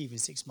can I achieve in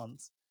 6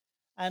 months?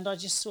 And I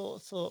just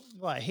sort of thought,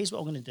 right, here's what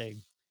I'm going to do.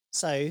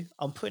 So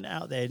I'm putting it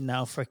out there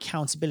now for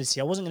accountability.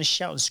 I wasn't going to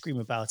shout and scream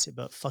about it,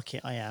 but fuck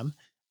it, I am.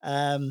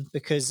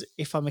 Because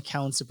if I'm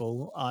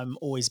accountable, I'm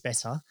always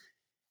better.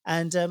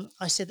 And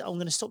I said that I'm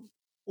going to stop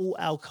all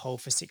alcohol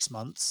for 6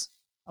 months.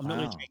 I'm not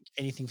going to Wow. drink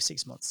anything for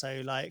 6 months.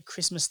 So like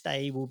Christmas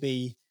Day will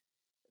be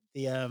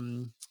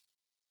the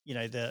you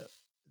know the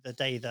the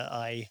day that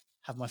I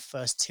have my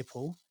first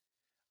tipple.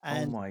 Oh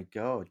And my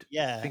God.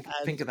 yeah, Think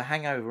and of the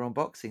hangover on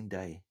Boxing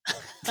Day.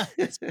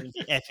 it's going to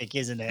be epic,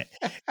 isn't it?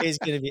 It's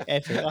going to be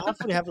epic. I'll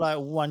probably have like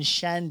one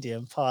shandy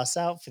and pass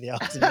out for the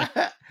afternoon.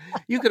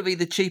 You're gonna be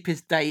the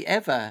cheapest day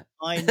ever.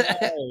 I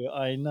know,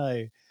 I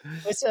know.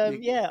 But You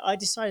yeah, I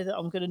decided that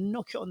I'm going to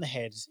knock it on the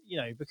head,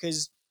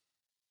 because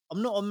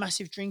I'm not a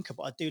massive drinker,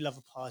 but I do love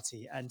a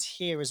party. And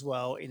here as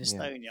well in Yeah,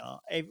 Estonia,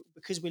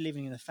 because we're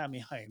living in a family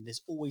home,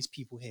 there's always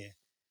people here.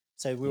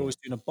 So we're yeah, always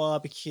doing a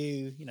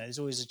barbecue. There's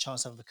always a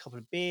chance to have a couple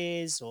of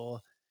beers,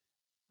 or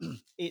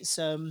it's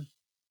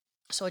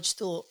So I just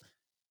thought,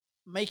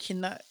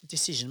 making that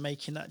decision,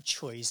 making that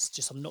choice,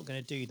 just I'm not going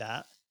to do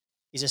that,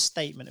 is a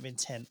statement of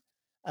intent.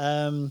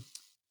 Um,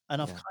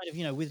 and I've yeah,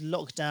 kind of, with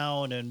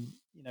lockdown and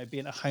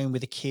being at home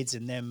with the kids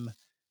and them,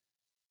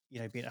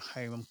 being at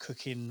home, I'm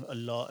cooking a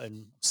lot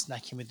and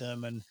snacking with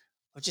them, and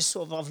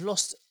I've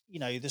lost,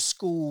 the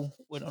school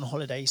went on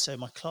holiday, so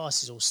my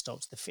classes all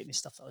stopped, the fitness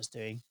stuff that I was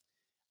doing,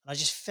 and I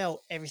just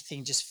felt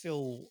everything I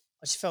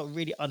just felt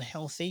really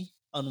unhealthy,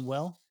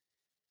 unwell.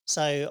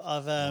 So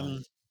right.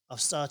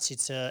 I've started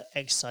to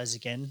exercise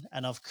again,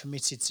 and I've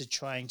committed to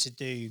trying to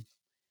do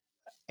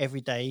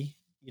every day.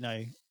 You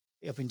know,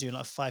 I've been doing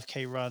like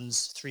 5K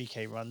runs,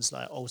 3K runs,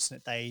 like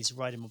alternate days,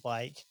 riding my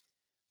bike.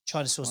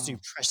 trying to sort of do Wow.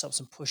 press ups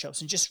and push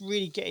ups and just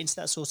really get into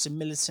that sort of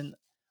militant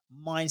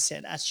mindset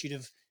and attitude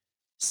of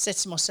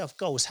setting myself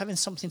goals, having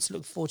something to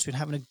look forward to, and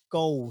having a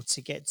goal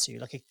to get to,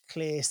 like a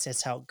clear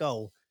set out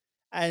goal.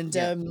 And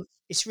Yeah.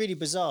 it's really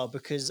bizarre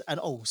because, and and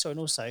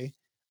also,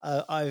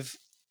 I've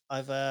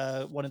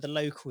one of the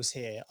locals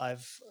here.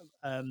 I've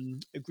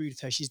agreed with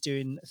her. She's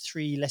doing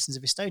 3 lessons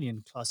of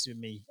Estonian classes with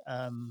me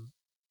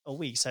a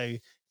week. So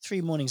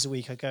 3 mornings a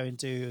week, I go and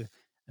do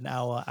an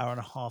hour and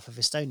a half of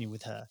Estonian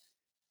with her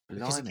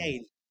because Blimey.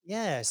 again,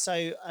 yeah.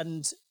 So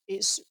and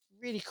it's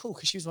really cool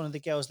because she was one of the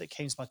girls that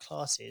came to my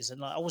classes, and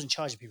like I wasn't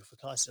charging people for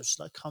classes. I was just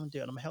like, come and do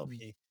it, and I'm gonna help Mm.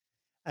 you.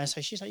 And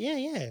so she's like, yeah,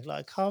 yeah,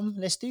 like come,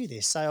 let's do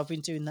this. So I've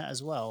been doing that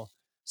as well.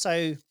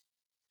 So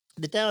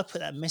the day I put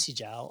that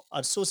message out,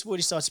 I'd sort of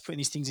already started putting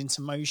these things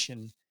into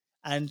motion.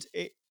 And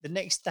the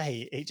next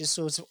day, it just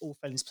sort of all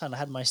fell into plan. I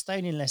had my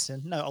Estonian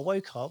lesson. No, I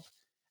woke up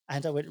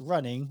and I went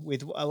running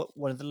with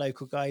one of the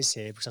local guys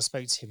here because I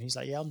spoke to him. He's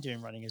like, yeah, I'm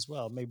doing running as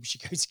well. Maybe we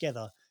should go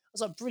together. I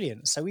was like,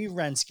 brilliant. So we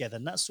ran together,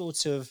 and that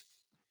sort of,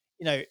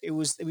 it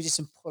was just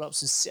some pull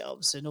ups and sit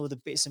ups and all the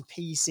bits and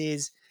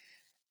pieces.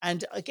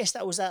 And I guess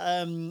that was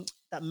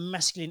that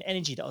masculine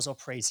energy that I was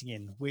operating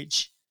in,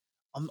 which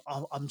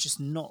I'm just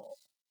not.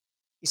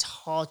 It's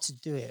hard to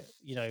do it,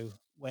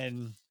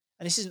 when.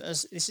 And this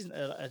isn't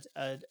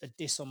a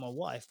diss on my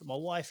wife, but my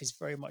wife is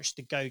very much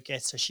the go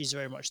getter. She's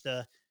very much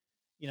the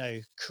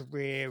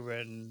career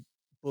and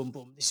boom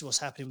boom. This is what's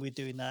happening. We're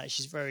doing that.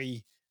 She's a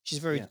very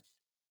Yeah.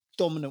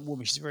 dominant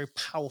woman. She's a very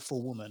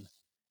powerful woman,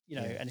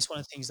 Yeah. and it's one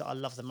of the things that I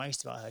love the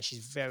most about her.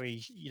 She's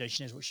very,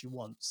 she knows what she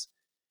wants.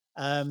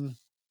 Um,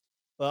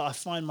 but I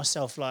find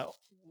myself like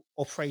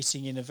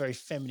operating in a very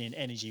feminine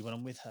energy when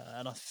I'm with her,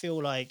 and I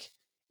feel like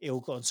it all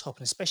got on top.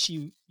 And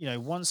especially,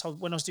 when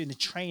I was doing the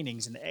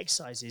trainings and the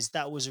exercises,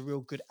 that was a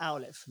real good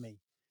outlet for me.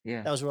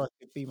 Yeah. That was where I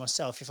could be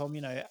myself. If I'm,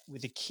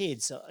 with the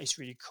kids, it's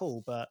really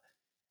cool. But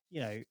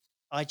you know,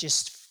 I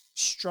just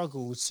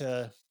struggle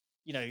to,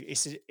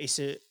 it's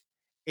a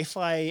if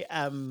I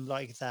am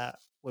like that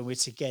when we're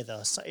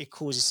together, so it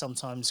causes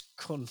sometimes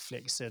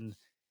conflicts, and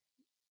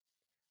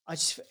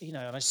and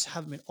I just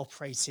haven't been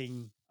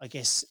operating, I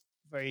guess,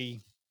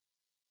 very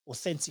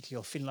authentically,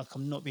 or feeling like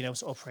I'm not being able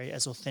to operate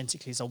as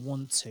authentically as I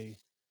want to.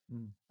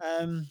 Mm.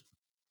 Um,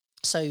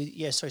 so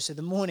yeah, sorry. So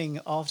the morning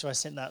after I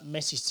sent that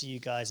message to you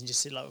guys and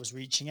just said like I was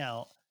reaching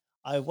out,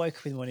 I woke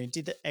up in the morning,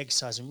 did the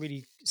exercise, and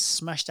really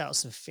smashed out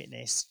some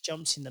fitness.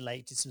 Jumped in the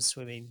lake, did some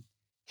swimming,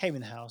 came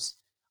in the house.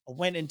 I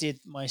went and did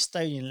my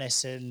Estonian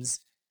lessons,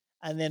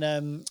 and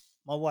then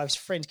my wife's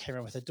friend came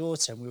around with her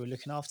daughter, and we were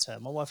looking after her.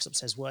 My wife's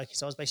upstairs working,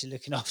 so I was basically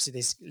looking after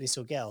this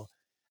little girl.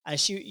 And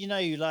she,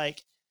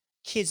 like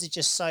kids are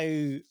just so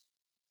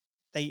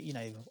I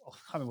can't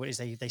remember what it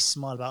is. They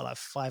smile about like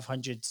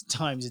 500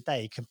 times a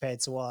day compared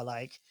to our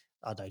like,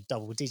 I don't know,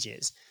 double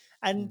digits.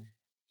 And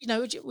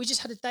Mm. we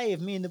just had a day of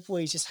me and the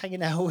boys just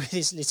hanging out with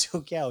this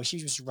little girl. She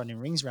was just running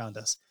rings around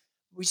us.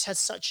 We just had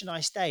such a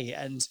nice day,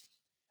 and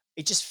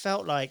it just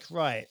felt like,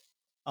 right,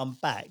 I'm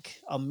back.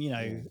 Yeah.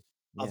 Yeah.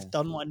 I've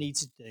done what I need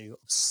to do.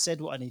 I've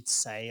said what I need to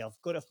say. I've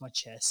got it off my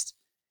chest,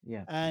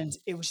 Yeah. and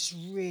it was just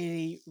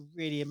really,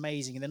 really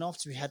amazing. And then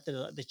after we had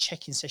the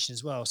check-in session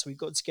as well, so we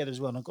got together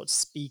as well, and I got to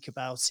speak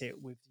about it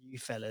with you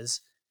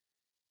fellas,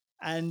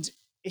 and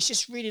it's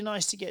just really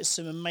nice to get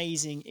some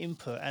amazing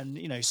input. And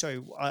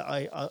sorry,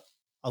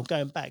 I'm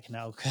going back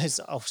now because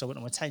obviously I went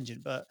on a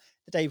tangent, but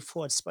the day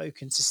before I'd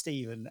spoken to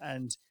Stephen,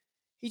 and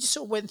he just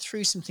sort of went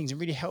through some things and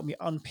really helped me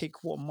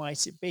unpick what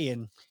might it be.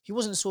 And he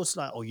wasn't sort of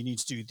like, oh, you need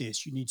to do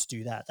this, you need to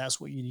do that, that's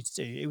what you need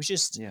to do. It was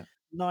just Yeah.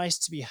 nice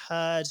to be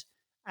heard,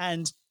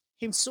 and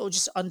him to sort of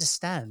just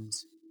understand,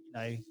 you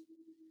know.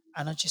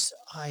 And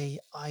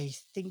I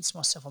think to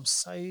myself, I'm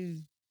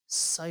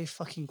so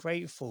fucking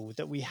grateful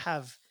that we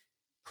have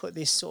put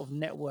this sort of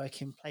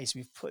network in place.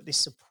 We've put this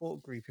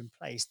support group in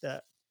place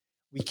that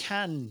we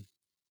can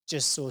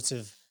just sort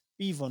of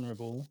be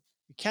vulnerable.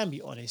 We can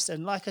be honest.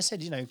 And like I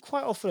said,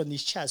 quite often on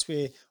these chats,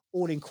 we're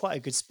all in quite a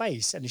good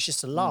space, and it's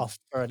just a Mm. laugh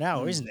for an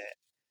hour, Mm. isn't it?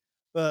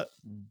 But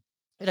Mm.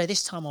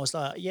 this time I was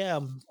like, yeah,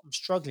 I'm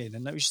struggling.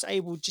 And I was just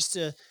able just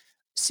to,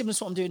 similar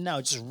to what I'm doing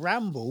now, just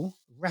ramble,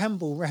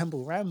 ramble,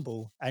 ramble,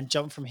 ramble, and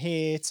jump from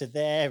here to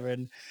there,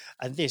 and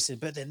this,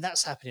 and but then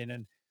that's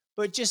happening.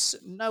 But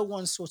just no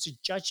one sort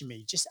of judging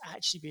me, just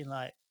actually being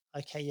like,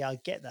 okay, yeah, I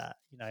get that,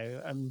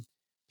 and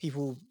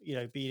people,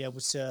 being able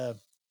to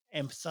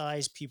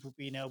empathize, people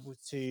being able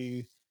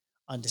to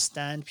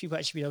understand, people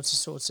actually being able to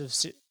sort of,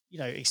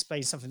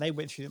 explain something they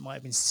went through that might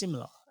have been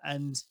similar.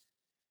 And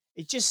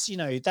it just,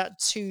 that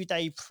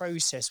 2-day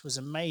process was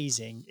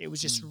amazing. It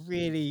was just Mm.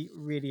 really,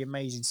 really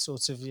amazing.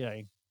 Sort of,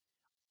 I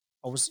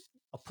was,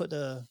 I put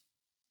the,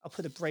 I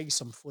put the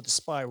brakes on before the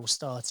spiral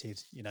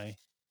started,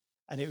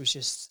 and it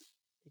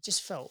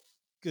just felt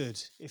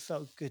good. It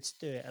felt good to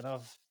do it. And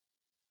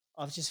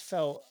I've just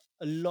felt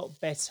a lot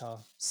better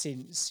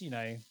since,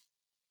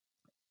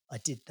 I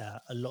did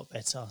that a lot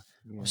better.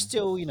 I'm Yeah.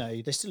 still,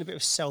 there's still a bit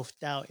of self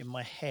doubt in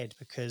my head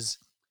because,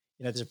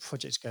 there's a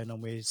project going on.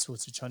 We're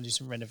sort of trying to do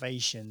some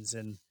renovations,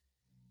 and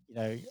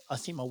I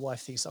think my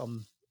wife thinks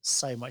I'm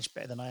so much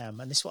better than I am.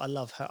 And this is what I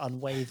love, her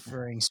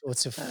unwavering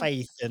sort of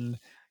faith and,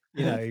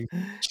 you know,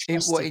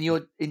 In trust what, in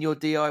me, in your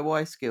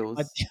DIY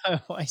my skills?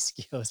 DIY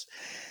skills.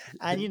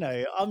 And,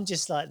 I'm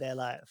just like, they're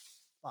like,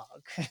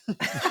 fuck,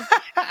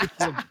 this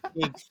is a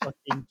big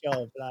fucking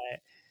job.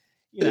 Like,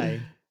 you know,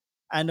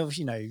 and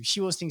obviously,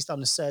 she wants things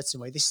done a certain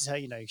way. This is how,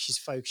 she's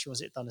focused. She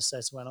wants it done a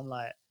certain way. And I'm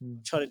like, I'm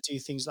Mm, trying to do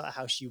things like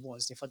how she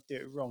wants. And if I do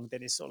it wrong,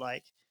 then it's sort of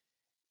like,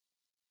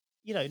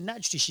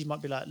 naturally she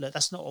might be like, look,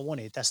 that's not what I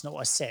wanted. That's not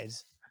what I said.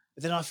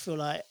 But then I feel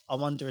like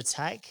I'm under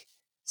attack.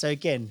 So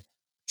again,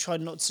 try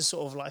not to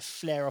sort of like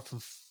flare up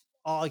and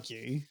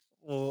argue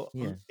or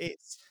yeah,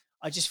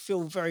 I just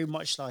feel very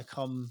much like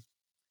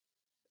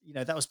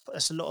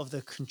that's a lot of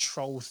the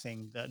control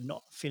thing, that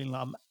not feeling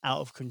like I'm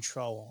out of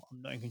control.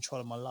 I'm not in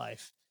control of my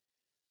life.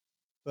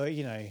 But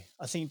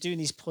I think doing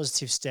these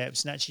positive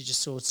steps and actually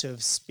just sort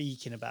of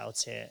speaking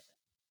about it,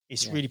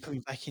 it's yeah, really put me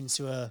back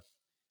into a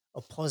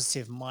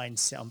positive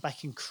mindset. I'm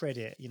back in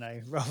credit,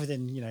 rather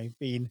than,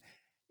 being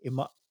in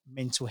my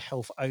mental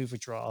health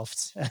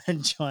overdraft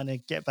and trying to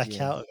get back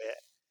yeah, out of it.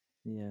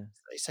 yeah,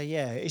 So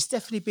yeah, it's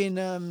definitely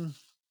been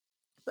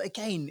but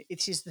again,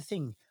 it is the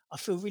thing. I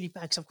feel really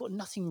bad because I've got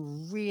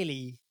nothing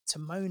really to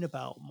moan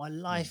about. My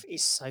mm, life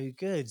is so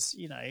good,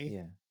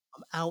 yeah,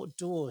 I'm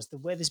outdoors. The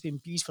weather's been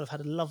beautiful. I've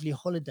had a lovely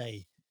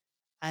holiday.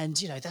 And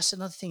that's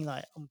another thing.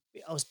 Like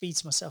I was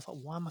beating myself up.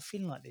 Why am I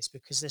feeling like this?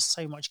 Because there's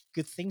so much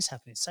good things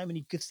happening. So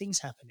many good things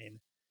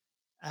happening.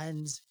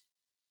 And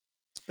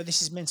but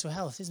this is mental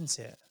health, isn't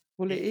it?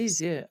 well, it is,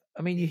 It's yeah.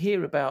 I mean, you it's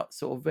hear about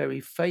sort of very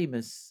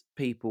famous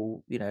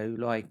people,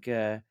 like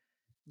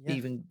yeah,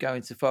 even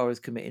going so far as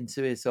committing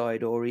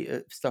suicide or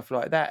stuff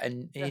like that,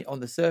 and yeah, on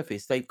the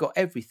surface they've got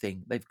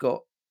everything. They've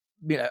got,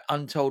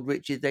 untold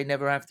riches. They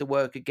never have to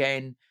work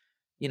again,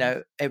 yeah,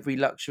 every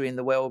luxury in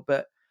the world.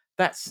 But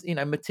that's,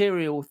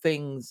 material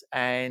things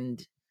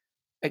and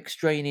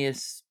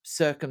extraneous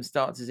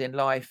circumstances in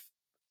life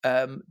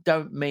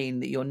don't mean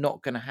that you're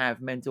not going to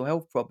have mental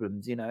health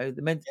problems.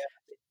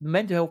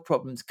 Mental health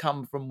problems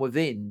come from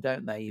within,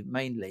 don't they,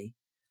 mainly?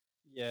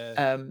 yeah,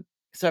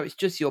 So it's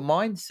just your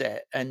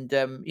mindset. And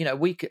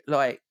we could,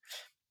 like,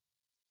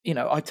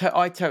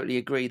 I totally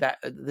agree that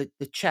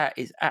the chat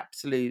is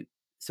absolute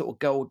sort of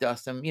gold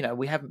dust. And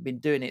we haven't been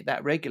doing it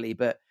that regularly,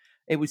 but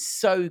it was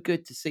so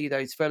good to see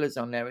those fellas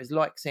on there. It's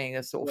like seeing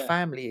a sort of yeah,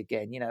 family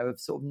again, of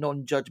sort of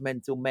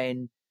non-judgmental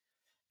men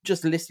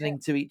just yeah, listening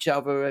to each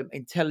other,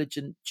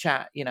 intelligent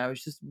chat.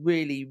 It's just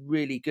really,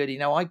 really good.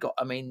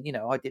 I mean,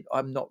 I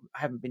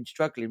haven't been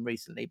struggling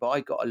recently, but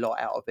I got a lot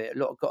out of it.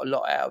 Got a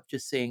lot out of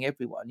just seeing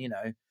everyone.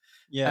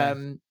 yeah,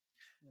 Um,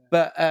 yeah,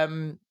 but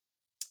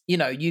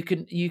you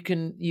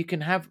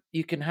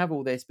can have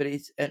all this, but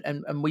it's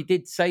and we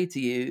did say to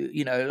you,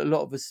 a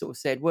lot of us sort of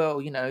said,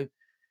 well,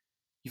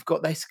 you've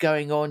got this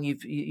going on,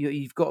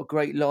 you've got a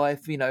great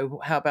life,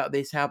 how about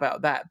this, how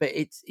about that? But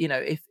it's,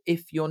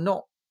 if you're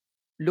not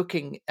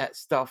looking at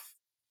stuff,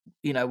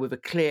 with a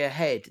clear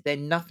head,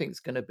 then nothing's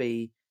going to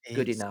be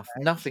good enough.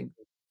 exactly.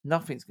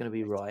 Nothing's going to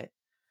be Exactly. right.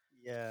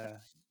 Yeah,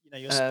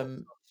 you're spot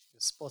Um, on.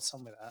 You're spot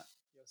on with that.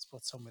 You're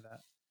spot on with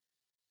that.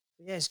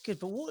 But yeah, it's good.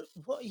 But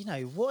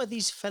what are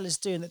these fellas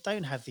doing that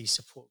don't have these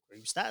support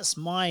groups? That's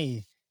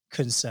my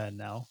concern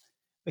now,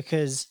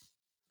 because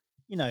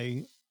you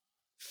know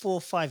 4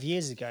 or 5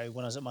 years ago,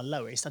 when I was at my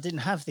lowest, I didn't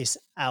have this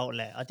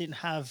outlet. I didn't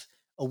have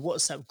a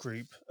WhatsApp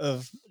group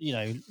of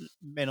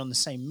men on the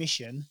same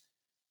mission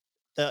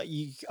that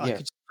I yeah,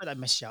 could just put that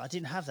message out. I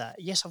didn't have that.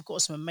 Yes, I've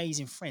got some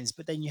amazing friends,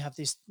 but then you have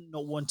this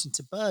not wanting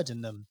to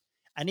burden them.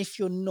 And if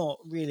you're not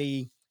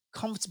really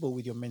comfortable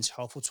with your mental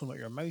health or talking about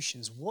your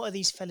emotions, what are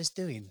these fellas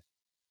doing?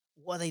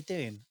 What are they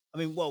doing? I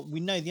mean, well, we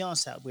know the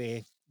answer.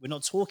 We're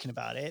not talking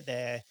about it.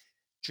 They're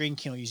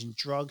drinking or using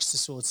drugs to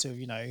sort of,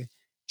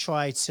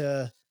 try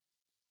to,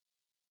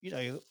 you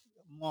know,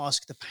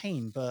 mask the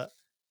pain. But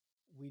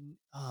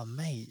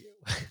mate,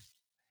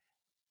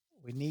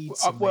 we need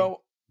to make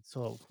well,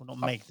 talk. Well, not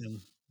uh, make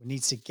them. We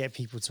need to get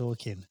people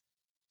talking.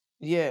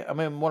 yeah. I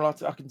mean, well,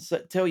 I can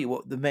tell you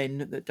what the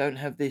men that don't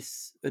have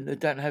this and that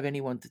don't have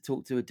anyone to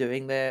talk to are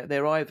doing.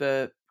 They're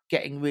either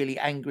getting really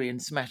angry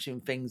and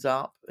smashing things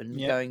up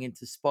and Yeah, going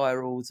into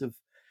spirals of,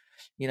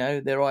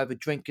 they're either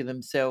drinking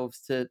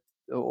themselves to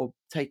or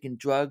taking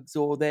drugs,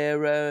 or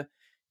they're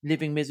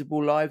living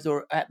miserable lives,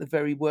 or at the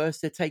very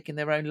worst, they're taking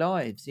their own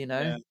lives.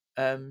 yeah,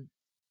 Um,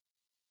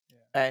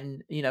 yeah,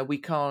 and we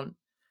can't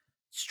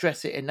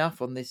stress it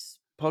enough on this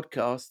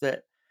podcast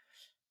that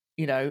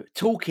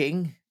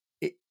talking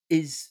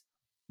is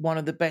one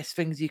of the best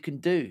things you can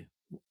do.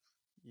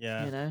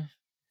 yeah, You know,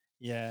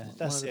 yeah.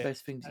 one of That's the it.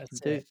 best things you can That's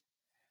do. it.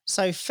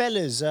 So,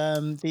 fellas,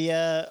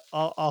 the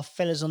our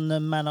fellas on the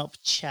Man Up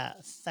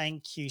chat,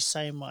 thank you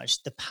so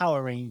much. The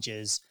Power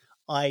Rangers,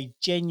 I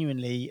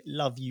genuinely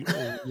love you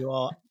all. You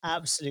are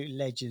absolute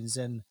legends,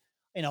 and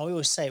I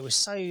always say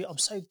I'm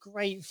so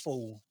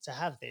grateful to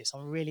have this.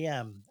 I really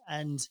am,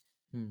 and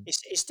Hmm.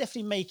 it's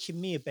definitely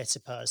making me a better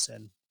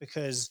person,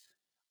 because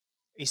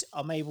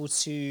I'm able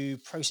to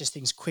process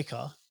things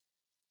quicker,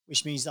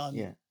 which means that I'm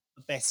Yeah,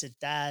 a better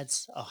dad,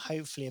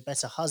 hopefully a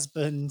better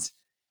husband,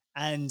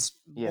 and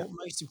Yeah.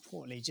 most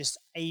importantly, just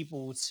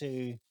able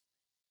to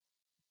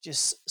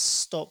just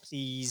stop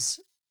these,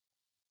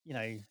 you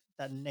know,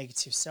 that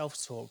negative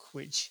self-talk,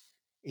 which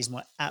is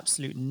my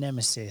absolute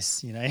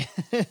nemesis, you know,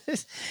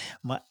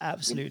 my Yeah,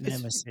 absolute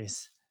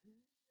nemesis.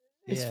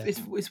 Yeah,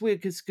 it's weird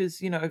because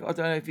I don't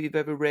know if you've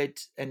ever read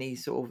any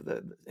sort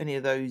of any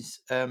of those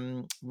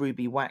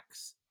Ruby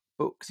Wax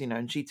books,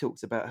 and she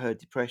talks about her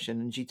depression,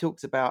 and she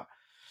talks about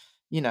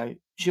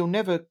she'll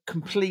never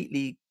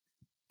completely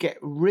get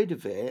rid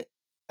of it,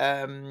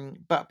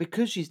 but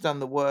because she's done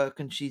the work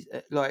and she's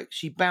like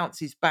she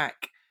bounces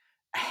back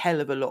a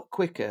hell of a lot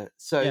quicker.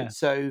 So yeah,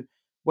 so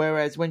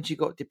whereas when she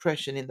got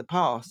depression in the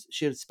past,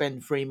 she'll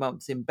spend 3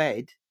 months in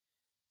bed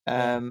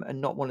yeah,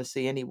 and not want to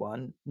see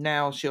anyone.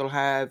 Now she'll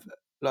have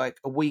like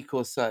a week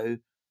or so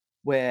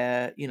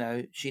where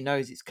she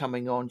knows it's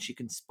coming on, she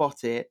can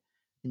spot it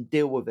and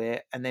deal with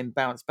it, and then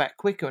bounce back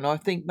quicker. And I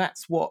think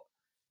that's what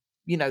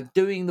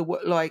doing the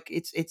work. Like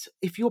it's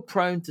if you're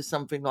prone to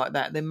something like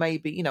that, then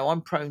maybe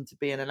I'm prone to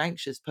being an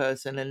anxious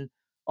person, and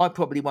I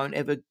probably won't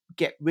ever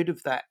get rid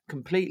of that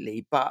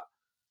completely, but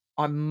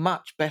I'm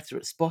much better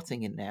at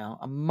spotting it now.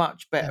 I'm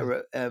much yeah,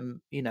 better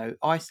at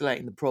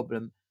isolating the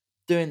problem,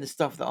 doing the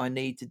stuff that I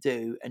need to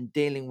do, and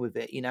dealing with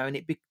it. And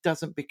it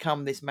doesn't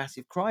become this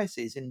massive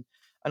crisis. And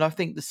I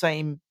think the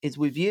same is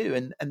with you,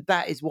 and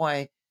that is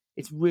why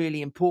it's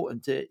really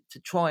important to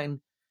try and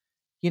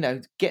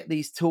get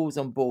these tools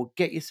on board,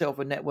 get yourself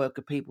a network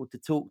of people to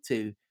talk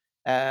to,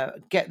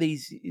 get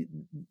these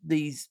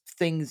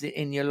things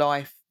in your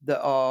life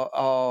that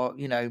are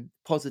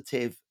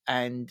positive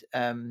and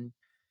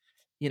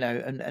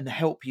and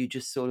help you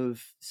just sort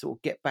of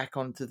get back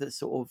onto the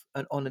sort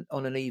of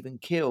on an even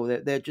keel.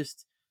 They're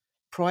just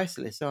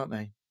priceless, aren't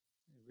they?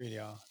 they really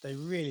are. They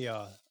really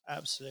are.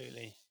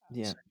 Absolutely,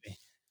 Yeah. absolutely.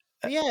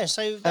 Uh, But yeah,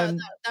 so Um.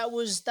 that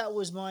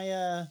was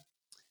my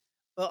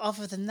but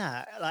other than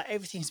that, like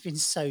everything's been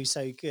so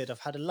good. I've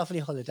had a lovely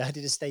holiday. I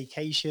did a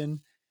staycation.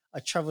 I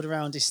traveled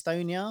around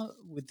Estonia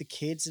with the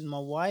kids and my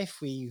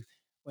wife. We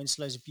went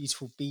to loads of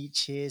beautiful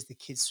beaches. The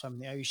kids swam in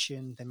the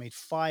ocean. They made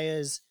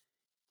fires,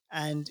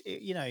 and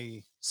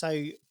so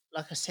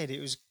like I said,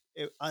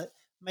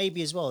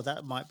 maybe as well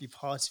that might be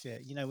part of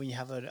it. When you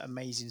have an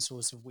amazing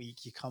sort of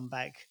week, you come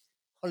back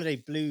holiday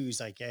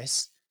blues, I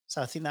guess.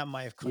 So I think that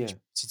might have Yeah.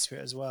 contributed to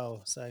it as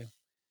well. So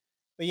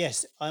but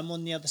yes, I'm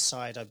on the other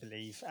side, I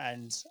believe,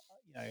 and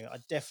I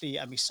definitely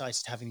am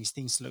excited having these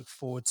things to look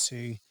forward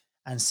to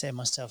and set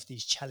myself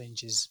these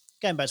challenges.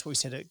 Going back to what we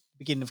said at the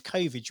beginning of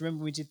COVID, do you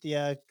remember we did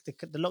the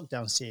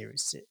lockdown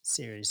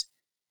series,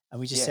 and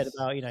we just said Yes.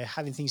 about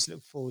having things to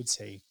look forward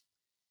to.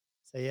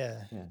 So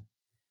yeah, Yeah.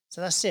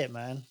 so that's it,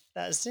 man.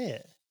 That's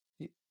it.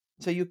 Y-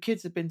 So your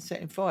kids have been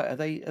setting fire. Are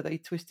they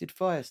twisted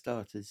fire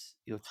starters?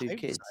 Your two Hope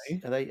kids? so.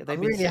 Are they I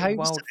been really setting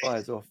hope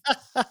wildfires off?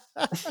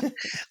 so.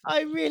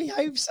 I really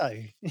hope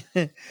so.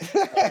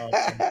 Oh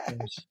my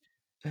gosh.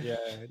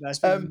 Yeah, that's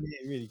been um.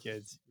 really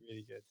good.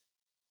 Really good.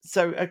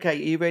 So okay, are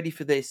you ready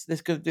for this?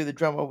 Let's go do the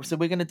drum roll. So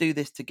we're going to do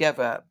this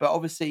together, but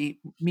obviously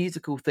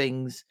musical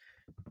things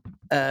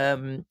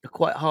are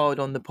quite hard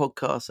on the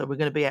podcast, so we're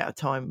going to be out of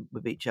time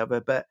with each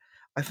other. But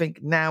I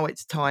think now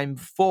it's time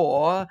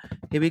for,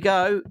 here we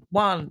go,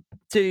 1,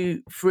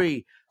 2,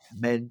 3,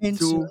 Mental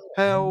mental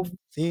health health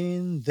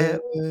in uh,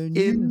 the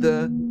in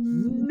the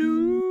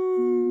news.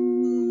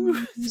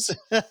 news.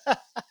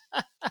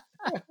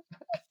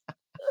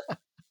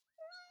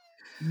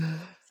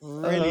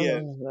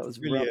 Brilliant, Oh, that was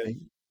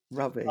brilliant.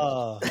 rubbish.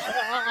 Oh,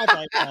 I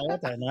don't know. I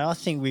don't know. I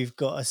think we've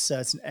got a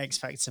certain X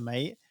factor,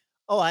 mate.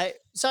 All right.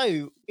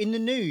 So in the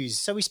news,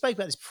 so we spoke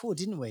about this before,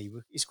 didn't we?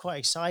 It's quite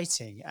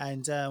exciting.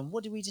 And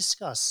what did we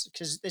discuss?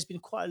 Because there's been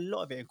quite a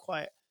lot of it and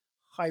quite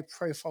high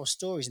profile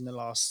stories in the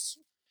last,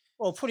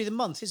 well, probably the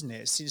month, isn't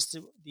it? Since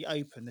the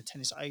Open, the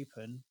tennis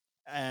Open,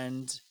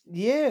 and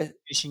Yeah,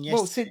 finishing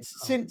well, yesterday as since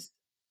well. since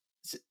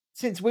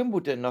since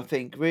Wimbledon, I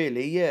think,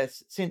 really,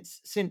 yes.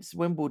 Since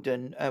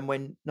Wimbledon,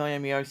 when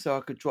Naomi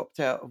Osaka dropped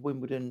out of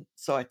Wimbledon,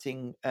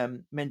 citing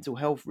mental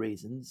health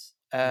reasons,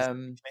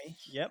 Exactly.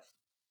 Yep.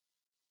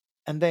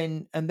 and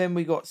then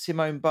we got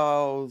Simone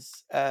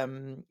Biles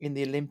in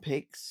the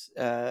Olympics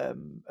a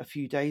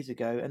few days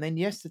ago, and then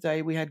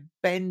yesterday we had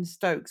Ben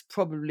Stokes,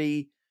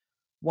 probably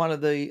one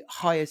of the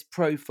highest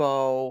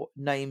profile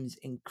names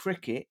in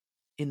cricket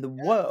in the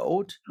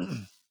world,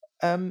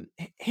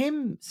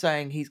 him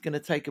saying he's going to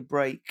take a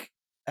break,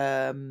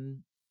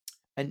 an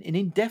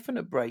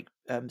indefinite break,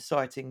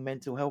 citing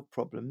mental health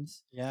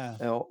problems Yeah.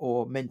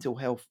 or mental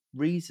health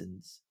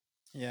reasons.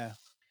 Yeah.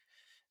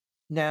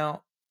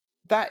 Now,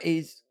 that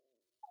is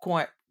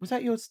quite. Was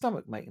that your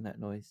stomach making that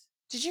noise,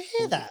 Did you or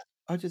hear was it? that?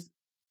 I just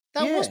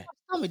That was yeah.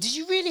 my stomach. Did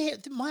you really hear?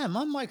 My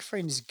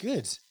microphone is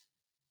good.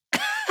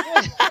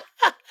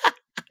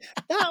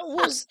 That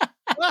was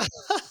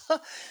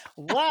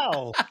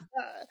wow.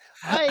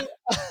 I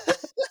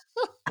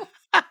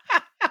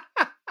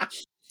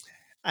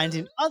and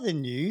in other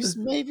news,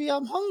 maybe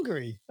I'm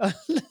hungry.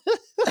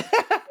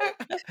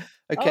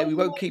 Okay, Oh we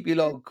won't keep you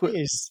my long.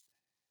 goodness.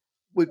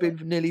 We've been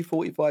for nearly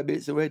 45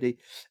 minutes already.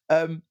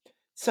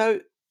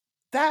 So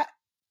that.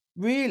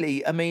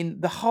 really, I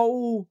mean, the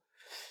whole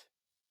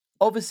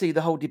obviously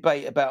the whole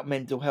debate about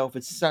mental health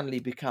has suddenly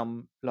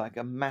become like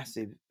a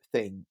massive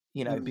thing,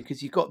 Mm.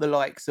 because you've got the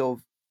likes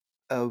of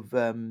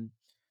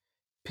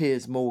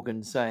Piers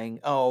Morgan saying,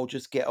 "Oh,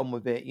 just get on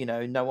with it."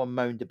 No one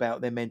moaned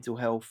about their mental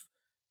health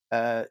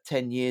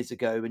 10 years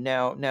ago, and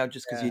now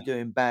just because you're Yeah,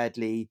 doing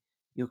badly,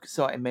 you're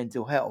citing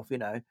mental health.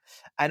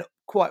 And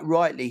quite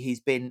rightly, he's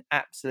been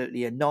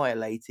absolutely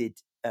annihilated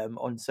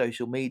on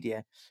social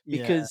media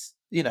yeah. because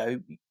you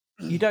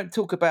don't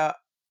talk about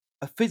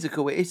a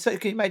physical. It's so.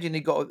 Can you imagine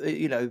he got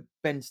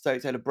Ben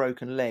Stokes had a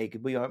broken leg,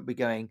 and we aren't be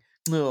going,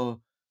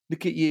 "Oh,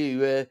 look at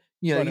you."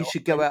 Run it You off,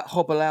 should go mate. out,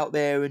 hobble out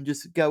there, and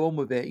just go on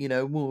with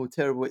it. More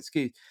terrible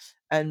excuse.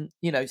 And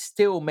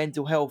still,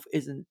 mental health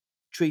isn't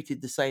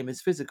treated the same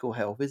as physical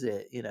health, is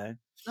it? No,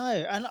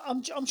 and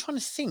I'm trying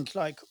to think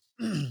like,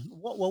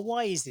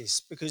 why is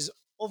this? Because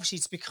obviously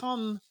it's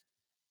become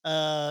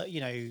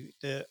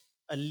the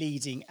a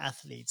leading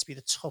athlete to be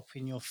the top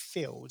in your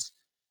field.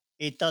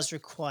 It does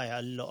require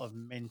a lot of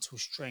mental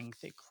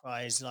strength. It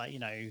requires like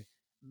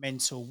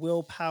mental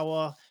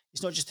willpower.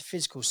 It's not just the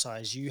physical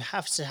size. You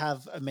have to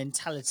have a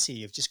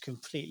mentality of just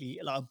completely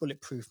like a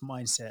bulletproof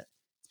mindset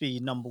to be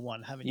number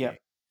one, haven't Yeah, you?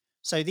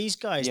 So these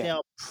guys, they yeah,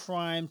 are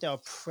primed, they are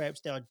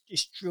prepped, they are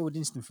just drilled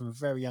into them from a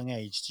very young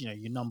age.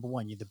 You're number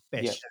one, you're the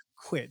yeah, best, you don't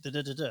quit, da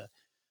da da da.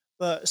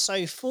 But so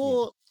yeah,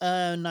 for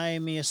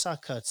Naomi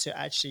Osaka to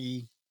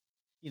actually,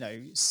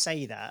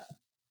 say that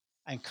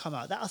and come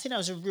out, that I think that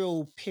was a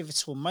real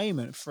pivotal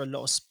moment for a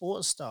lot of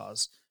sports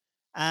stars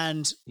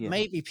and yeah,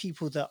 maybe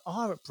people that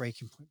are at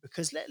breaking point.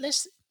 Because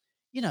let's,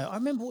 I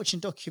remember watching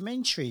a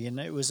documentary and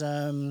it was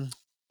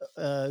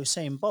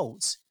Usain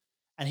Bolt,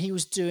 and he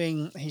was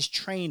doing his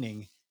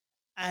training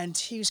and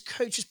his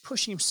coach was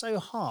pushing him so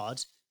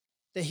hard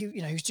that he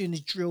was doing the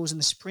drills and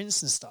the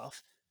sprints and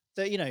stuff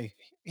that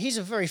he's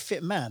a very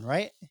fit man,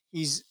 right?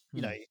 He's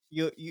mm,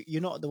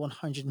 you're not the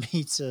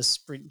 100-meter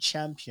sprint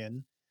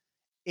champion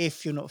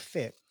if you're not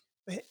fit,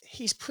 but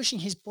he's pushing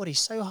his body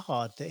so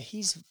hard that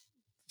he's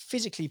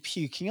physically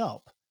puking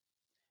up.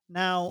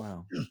 Now,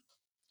 wow,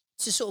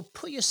 to sort of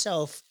put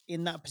yourself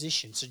in that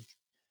position,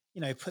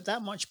 to put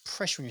that much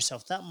pressure on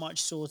yourself, that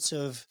much sort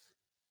of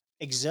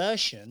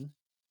exertion,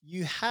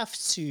 you have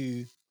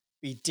to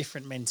be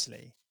different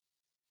mentally.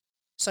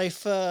 So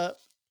for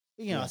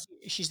I yeah,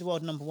 think she's the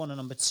world number one and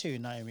number two,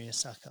 Naomi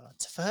Osaka.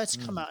 For her to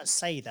come mm. out and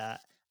say that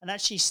and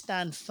actually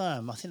stand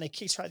firm, I think they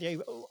kicked her out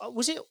the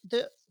was it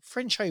the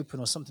French Open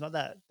or something like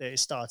that that it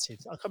started?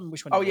 I can't remember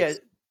which one Oh it yeah.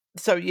 was.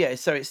 So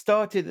it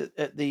started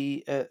at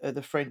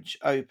the French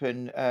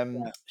Open.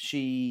 Yeah.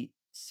 She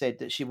said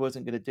that she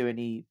wasn't going to do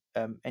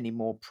any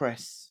more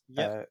press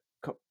Yep.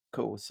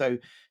 calls. So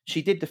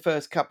she did the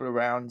first couple of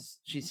rounds.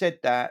 She said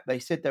that they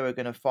said they were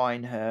going to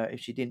fine her if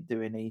she didn't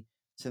do any.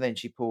 So then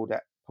she pulled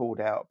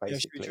out Yeah,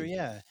 she withdrew, basically.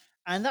 yeah.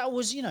 And that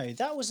was,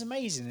 that was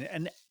amazing.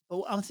 And but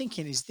what I'm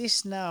thinking, is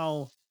this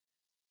now,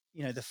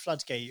 the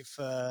floodgate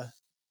for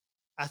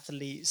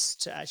athletes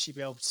to actually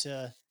be able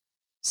to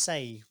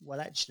say, well,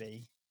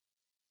 actually,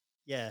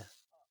 yeah,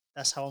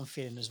 that's how I'm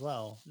feeling as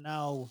well.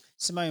 Now,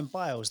 Simone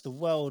Biles, the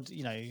world,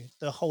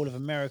 the whole of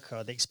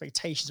America, the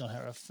expectations on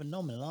her are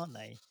phenomenal, aren't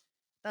they?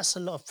 That's a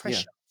lot of Yeah,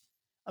 pressure.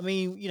 I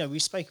mean, we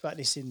spoke about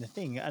this in the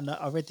thing, and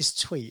I read this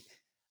tweet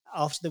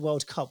after the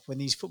World Cup when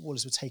these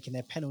footballers were taking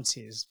their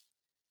penalties.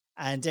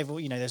 And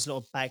everyone, there's a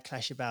lot of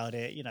backlash about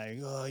it.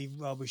 Oh, you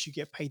rubbish! You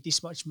get paid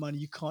this much money,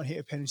 you can't hit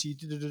a penalty.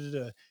 Da, da, da,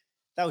 da, da.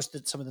 That was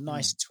some of the mm,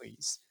 nice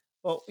tweets.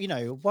 But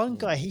one yeah,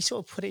 guy, he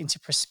sort of put it into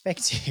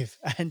perspective,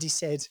 and he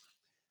said,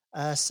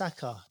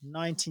 Saka,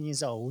 19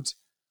 years old,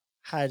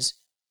 had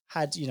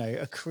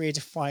a career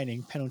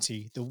defining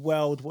penalty. The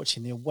world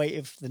watching, the weight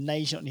of the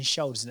nation on his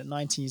shoulders, and at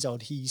 19 years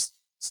old, he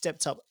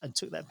stepped up and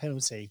took that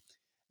penalty.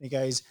 And he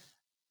goes,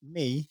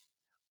 me,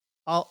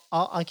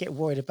 I get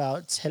worried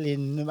about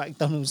telling the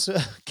McDonald's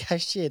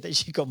cashier that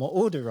she got my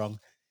order wrong,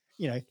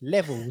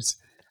 levels.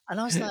 And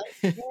I was like,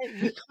 yeah,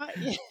 we can't,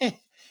 yeah.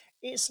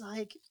 It's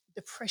like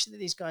the pressure that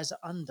these guys are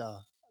under,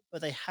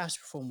 but they have to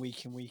perform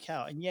week in, week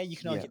out. And yeah, you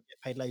can yeah, argue they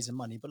get paid loads of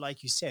money, but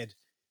like you said,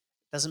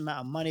 doesn't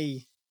matter.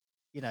 Money,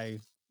 you know,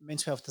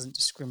 mental health doesn't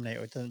discriminate,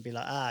 or it doesn't be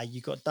like,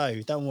 you got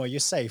dough. Don't worry, you're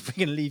safe.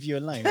 We're going to leave you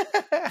alone.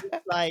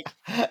 It's like,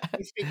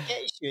 if it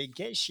gets you, it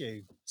gets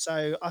you.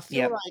 So I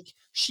feel yeah, like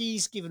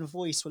she's given a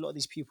voice to a lot of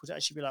these people to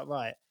actually be like,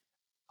 right,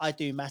 I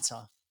do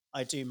matter.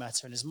 I do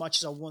matter. And as much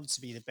as I want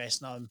to be the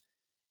best, and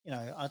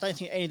I don't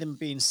think any of them are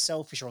being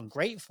selfish or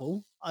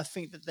ungrateful. I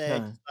think that they're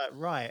no, just like,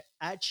 right,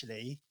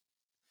 actually,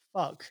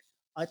 fuck,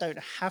 I don't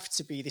have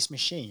to be this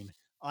machine.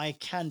 I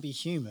can be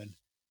human,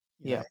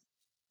 you know. yeah,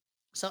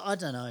 So I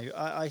don't know.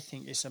 I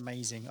think it's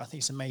amazing. I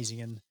think it's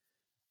amazing. And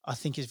I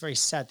think it's very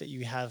sad that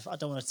you have, I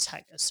don't want to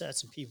attack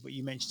certain people, but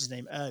you mentioned his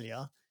name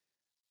earlier,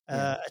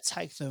 yeah,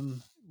 attack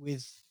them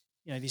with,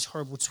 these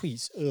horrible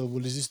tweets. Oh,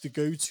 well, is this the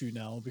go to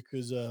now?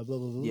 Because blah, blah,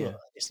 blah, blah. yeah,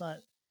 It's like,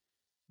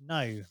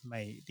 no,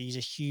 mate, these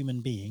are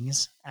human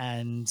beings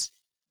and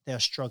they're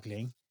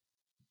struggling.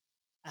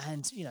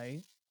 And,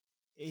 I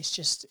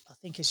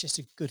think it's just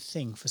a good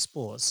thing for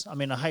sports. I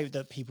mean, I hope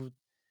that people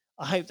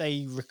I hope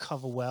they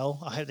recover well.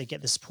 I hope they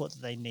get the support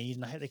that they need,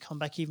 and I hope they come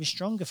back even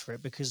stronger for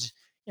it because,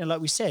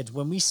 like we said,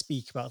 when we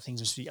speak about things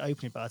and speak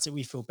openly about it,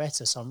 we feel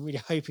better. So I'm really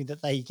hoping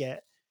that they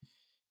get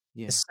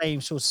the Yeah.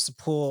 same sort of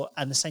support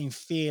and the same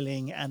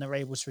feeling and are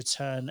able to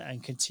return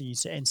and continue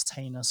to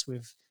entertain us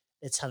with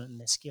their talent and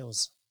their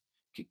skills.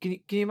 Can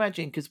you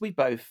imagine? Because we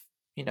both,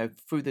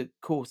 through the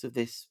course of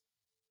this,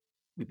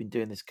 we've been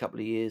doing this a couple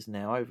of years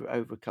now, over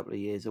a couple of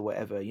years or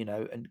whatever,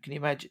 and can you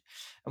imagine?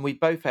 And we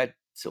both had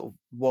sort of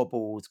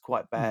wobbles,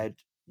 quite Mm. bad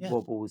Yeah.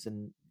 wobbles,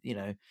 and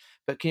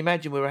but can you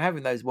imagine we were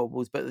having those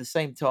wobbles, but at the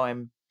same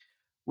time,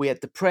 we had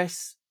the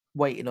press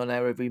waiting on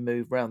our every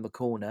move round the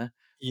corner.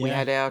 We Yeah.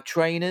 had our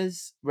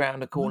trainers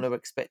round the Mhm. corner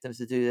expecting us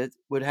to do that.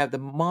 We'd have our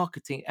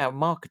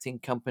marketing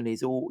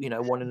companies all,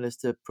 wanting us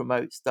to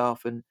promote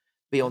stuff and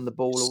be Yeah. on the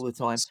ball all the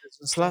time. Sponsors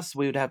and stuff. Plus,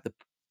 we would have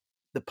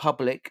the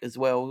public as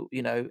well,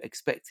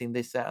 expecting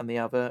this, that, and the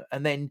other.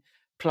 And then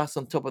plus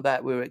on top of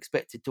that, we were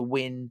expected to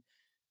win.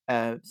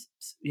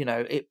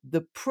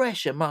 The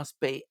pressure must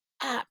be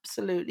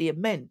absolutely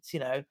immense,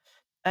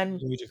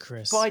 and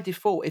Ludicrous. by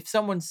default, if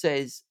someone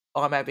says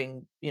I'm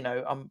having,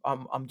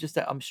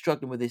 I'm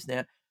struggling with this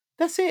now,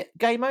 that's it,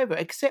 game over.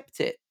 Accept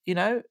it.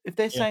 If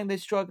they're Yeah. saying they're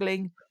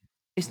struggling,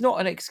 it's not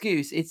an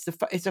excuse. It's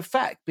a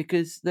fact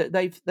because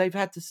they've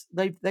had to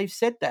they've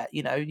said that.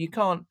 You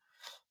can't.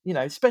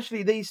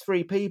 Especially these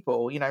three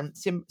people.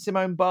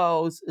 Simone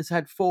Biles has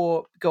had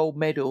 4 gold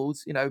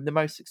medals. The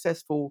most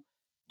successful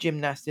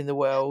gymnast in the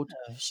world.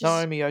 She's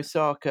Naomi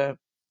Osaka,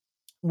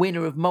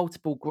 winner of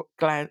multiple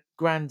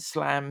Grand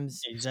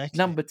Slams, exactly.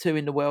 number 2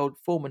 in the world,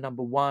 former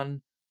number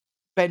 1.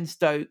 Ben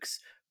Stokes,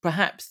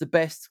 perhaps the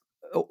best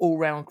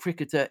all-round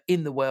cricketer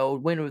in the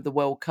world, winner of the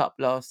World Cup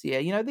last year.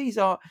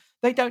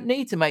 They don't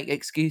need to make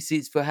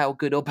excuses for how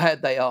good or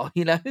bad they are.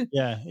 Yeah,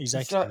 It's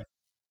like exactly.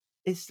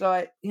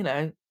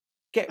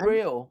 get And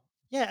real.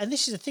 yeah, and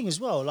this is the thing as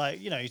well.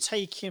 Like,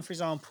 taking for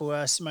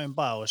example, Simone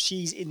Biles,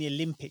 she's in the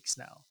Olympics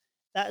now.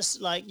 That's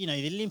like,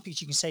 the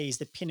Olympics you can say is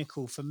the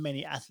pinnacle for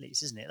many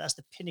athletes, isn't it? That's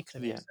the pinnacle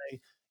of it. Yeah, So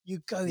you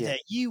go yeah, there,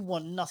 you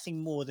want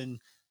nothing more than,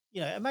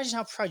 imagine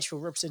how proud you feel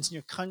representing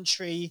your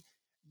country.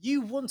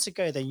 You want to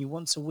go there, and you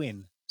want to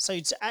win. So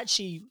to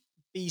actually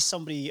be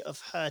somebody of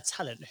her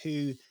talent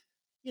who,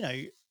 you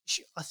know,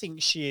 I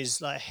think she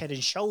is like head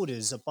and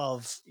shoulders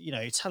above,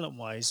 talent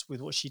wise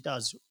with what she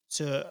does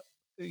to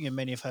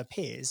many of her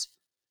peers.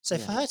 So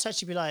yeah, for her to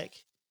actually be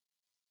like,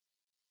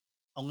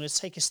 I'm going to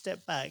take a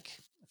step back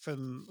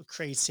from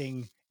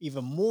creating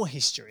even more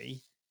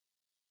history,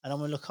 and I'm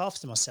going to look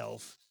after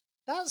myself.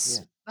 yeah.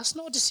 That's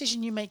not a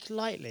decision you make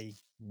lightly.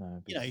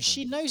 No, big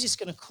She decision. knows it's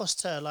going to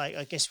cost her, like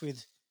I guess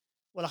with,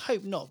 well, I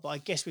hope not, but I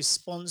guess with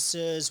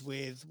sponsors,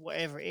 with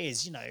whatever it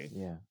is,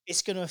 Yeah,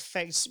 it's going to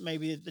affect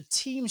maybe the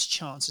team's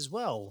chance as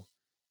well.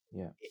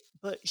 yeah,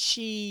 But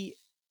she's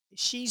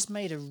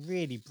made a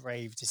really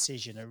brave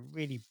decision, a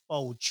really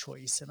bold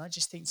choice, and I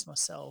just think to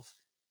myself,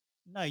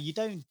 no, you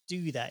don't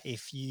do that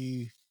if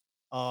you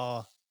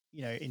are,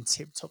 in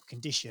tip-top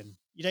condition.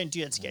 You don't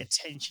do that to no, get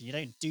attention. You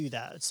don't do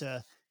that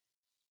to,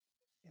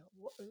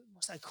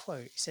 what's that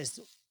quote? It says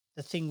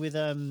the thing with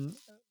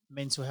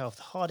mental health.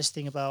 The hardest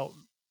thing about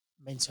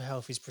mental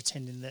health is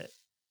pretending that,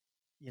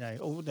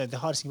 or no, the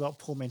hardest thing about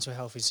poor mental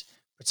health is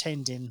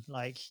pretending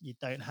like you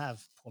don't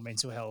have poor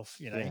mental health.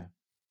 yeah,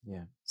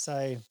 yeah,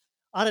 So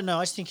I don't know.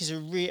 I just think it's a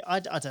real. I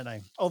don't know.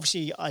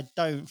 Obviously, I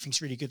don't think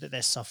it's really good that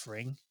they're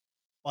suffering.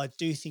 But I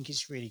do think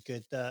it's really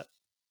good that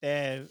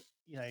they're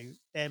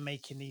they're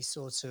making these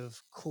sort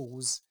of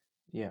calls.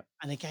 yeah,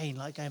 And again,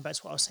 like going back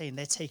to what I was saying,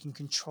 they're taking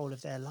control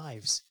of their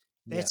lives.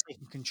 They're yeah,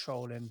 taking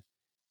control, and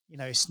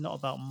it's not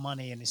about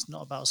money and it's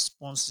not about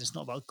sponsors. It's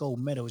not about gold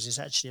medals. It's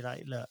actually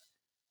like, look,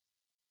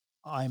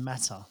 I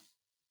matter.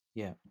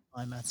 yeah.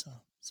 I matter.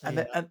 So And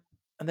yeah, they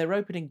and they're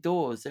opening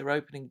doors. They're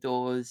opening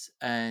doors,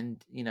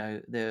 and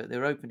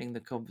they're opening the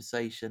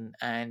conversation,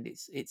 and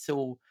it's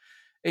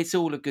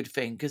all a good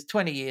thing because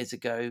 20 years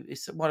ago,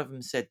 one of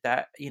them said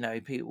that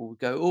people would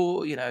go,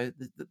 oh,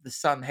 the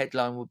Sun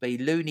headline would be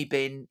loony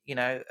bin,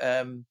 yeah,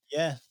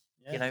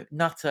 yeah,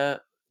 nutter,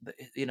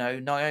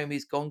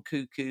 Naomi's gone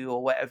cuckoo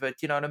or whatever. Do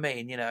you know what I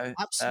mean?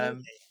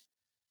 absolutely.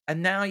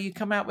 And now you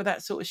come out with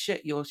that sort of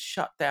shit, you're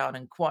shut down,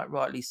 and quite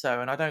rightly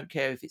so. And I don't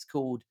care if it's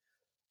called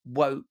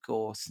woke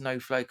or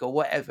snowflake or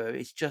whatever.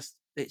 It's just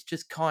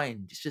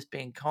kind. It's just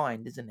being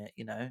kind, isn't it?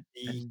 Be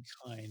And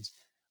kind.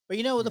 But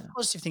you know what the yeah,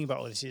 positive thing about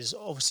all this is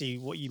obviously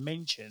what you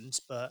mentioned,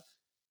 but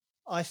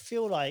I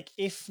feel like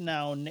if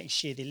now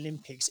next year the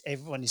Olympics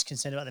everyone is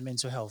concerned about their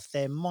mental health,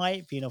 there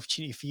might be an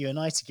opportunity for you and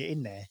I to get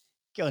in there,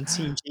 get on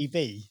Team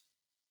GB.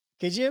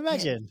 Could you yeah,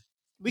 imagine?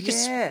 We could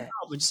switch it yeah.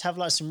 up and just have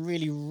like some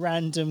really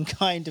random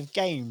kind of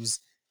games.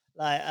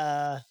 Like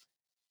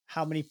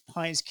how many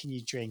pints can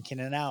you drink in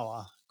an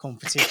hour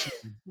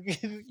competition?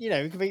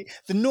 It could be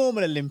the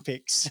normal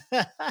Olympics.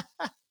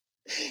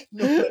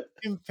 Normal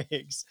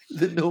Olympics.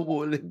 The normal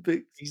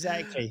Olympics.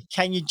 Exactly.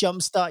 Can you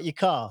jumpstart your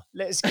car?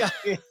 Let's go.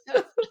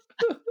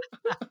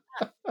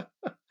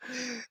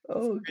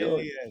 Oh god.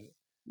 Brilliant.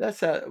 That's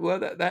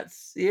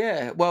that's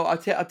yeah. Well, I'll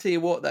tell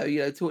you what though. You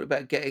know, talking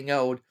about getting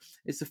old,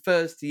 it's the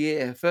first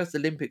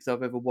Olympics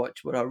I've ever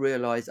watched when I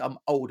realised I'm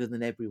older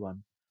than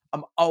everyone.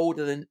 I'm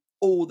older than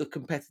all the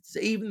competitors.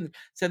 Even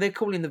so, they're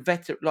calling the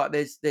veteran like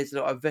there's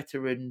like a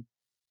veteran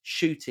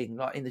shooting,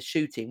 like in the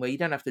shooting where you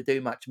don't have to do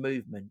much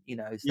movement. You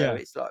know, so Yeah,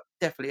 it's like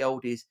definitely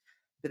oldies.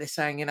 But they're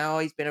saying, you know,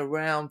 he's been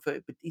around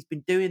but he's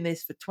been doing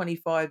this for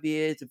 25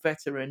 years, a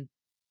veteran.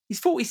 He's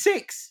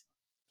 46.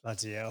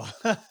 bloody hell.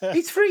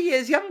 He's 3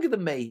 years younger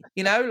than me,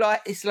 you know,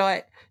 like it's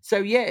like so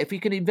yeah, if you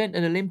can invent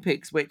an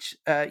Olympics which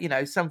you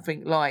know,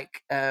 something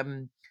like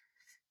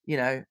you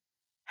know,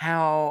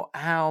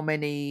 how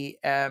many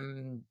I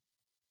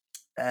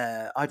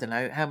don't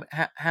know,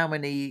 how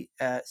many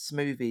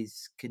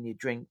smoothies can you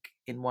drink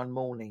in one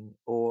morning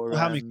or Or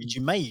how many could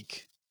you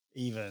make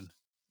even?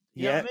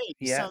 You know what yeah, I mean?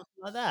 yeah, Something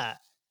like that.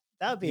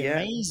 That would be yeah,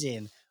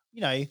 amazing.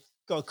 You know,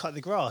 got to cut the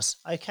grass.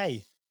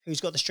 Okay,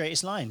 who's got the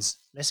straightest lines?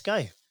 Let's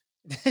go.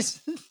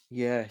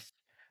 yes.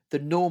 The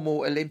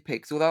normal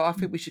Olympics, although I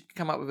think we should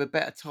come up with a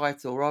better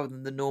title rather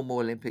than the normal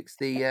Olympics,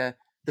 the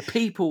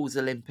People's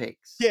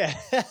Olympics. Yeah.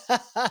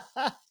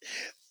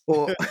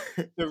 Or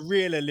The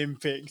real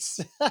Olympics.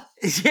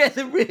 yeah,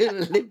 the real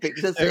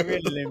Olympics. That's The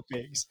real it.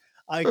 Olympics.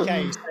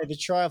 Okay, so the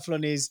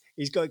triathlon is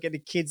he's got to get the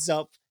kids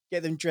up,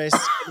 get them dressed,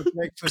 get the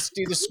breakfast,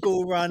 do the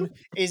school run.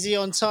 Is he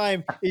on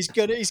time? He's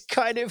cutting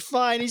it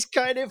fine, he's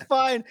cutting it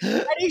fine.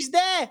 And he's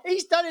there.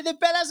 He's done it. The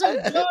bell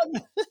hasn't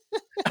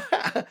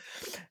gone.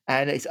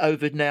 And it's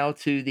over now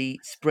to the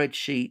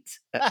spreadsheet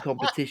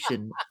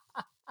competition.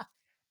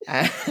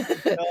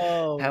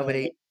 Oh how my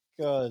many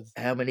god.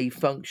 how many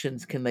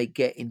functions can they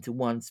get into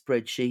one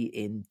spreadsheet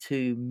in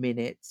 2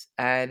 minutes?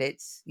 And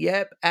it's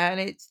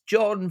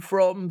John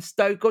from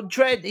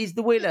Stoke-on-Trent. He's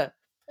the winner.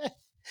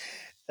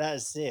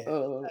 That's it.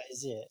 Oh, That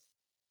is it.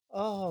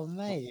 Oh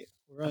mate.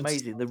 We're on to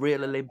amazing! The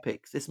real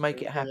Olympics. Let's make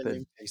the it real happen.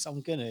 Olympics.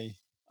 I'm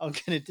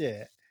gonna do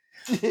it.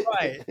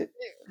 Right,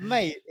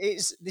 mate.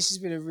 This has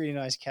been a really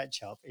nice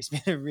catch up. It's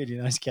been a really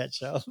nice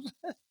catch up.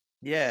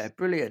 Yeah,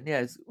 brilliant.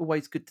 Yeah, it's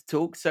always good to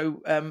talk.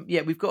 So,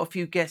 yeah, we've got a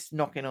few guests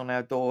knocking on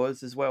our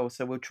doors as well.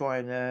 So we'll try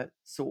and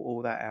sort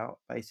all that out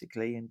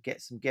basically and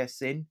get some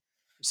guests in.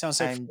 We sound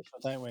so And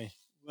professional, don't we?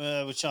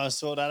 We'll try and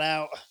sort that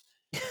out.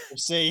 We'll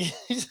see.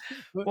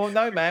 we well,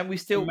 no, man, we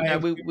still, you may know,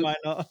 have, we might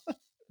not.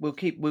 we'll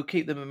keep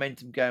the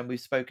momentum going. We've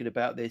spoken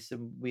about this,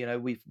 and you know,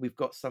 we've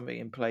got something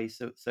in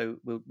place. So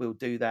we'll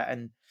do that.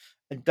 And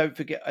don't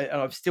forget, and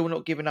I've still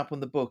not given up on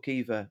the book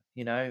either.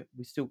 You know,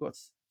 we still got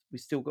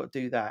to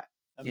do that.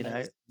 You know,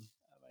 Amazing,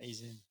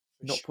 amazing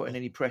for not sure. putting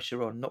any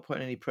pressure on. Not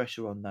putting any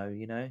pressure on though.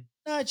 You know.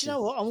 No, do you know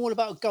 'Cause- what? I'm all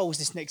about goals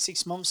this next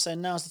 6 months, so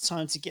now's the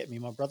time to get me,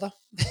 my brother.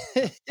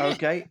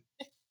 Okay.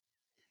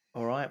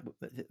 All right,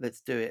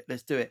 let's do it.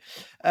 Let's do it.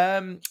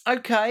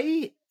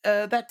 Okay,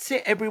 that's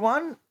it,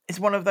 everyone.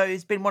 Been one of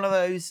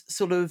those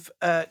sort of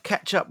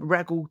catch up,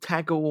 raggle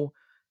taggle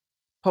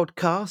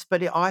podcasts,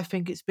 but I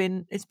think it's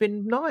been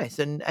nice,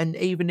 and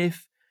even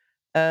if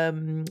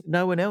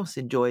no one else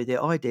enjoyed it,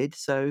 I did.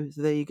 So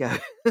there you go.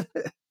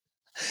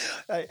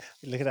 Hey,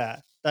 look at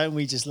that. Don't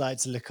we just like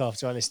to look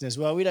after our listeners?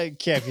 Well, we don't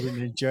care if you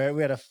didn't enjoy it.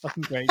 We had a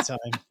fucking great time.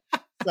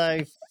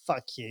 So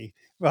fuck you.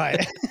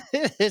 Right.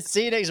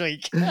 See you next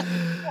week.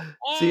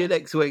 See you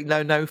next week.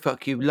 No,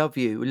 fuck you. Love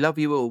you. We love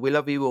you all. We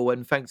love you all,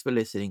 and thanks for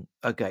listening.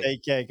 Okay.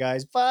 Take care,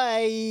 guys.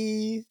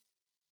 Bye.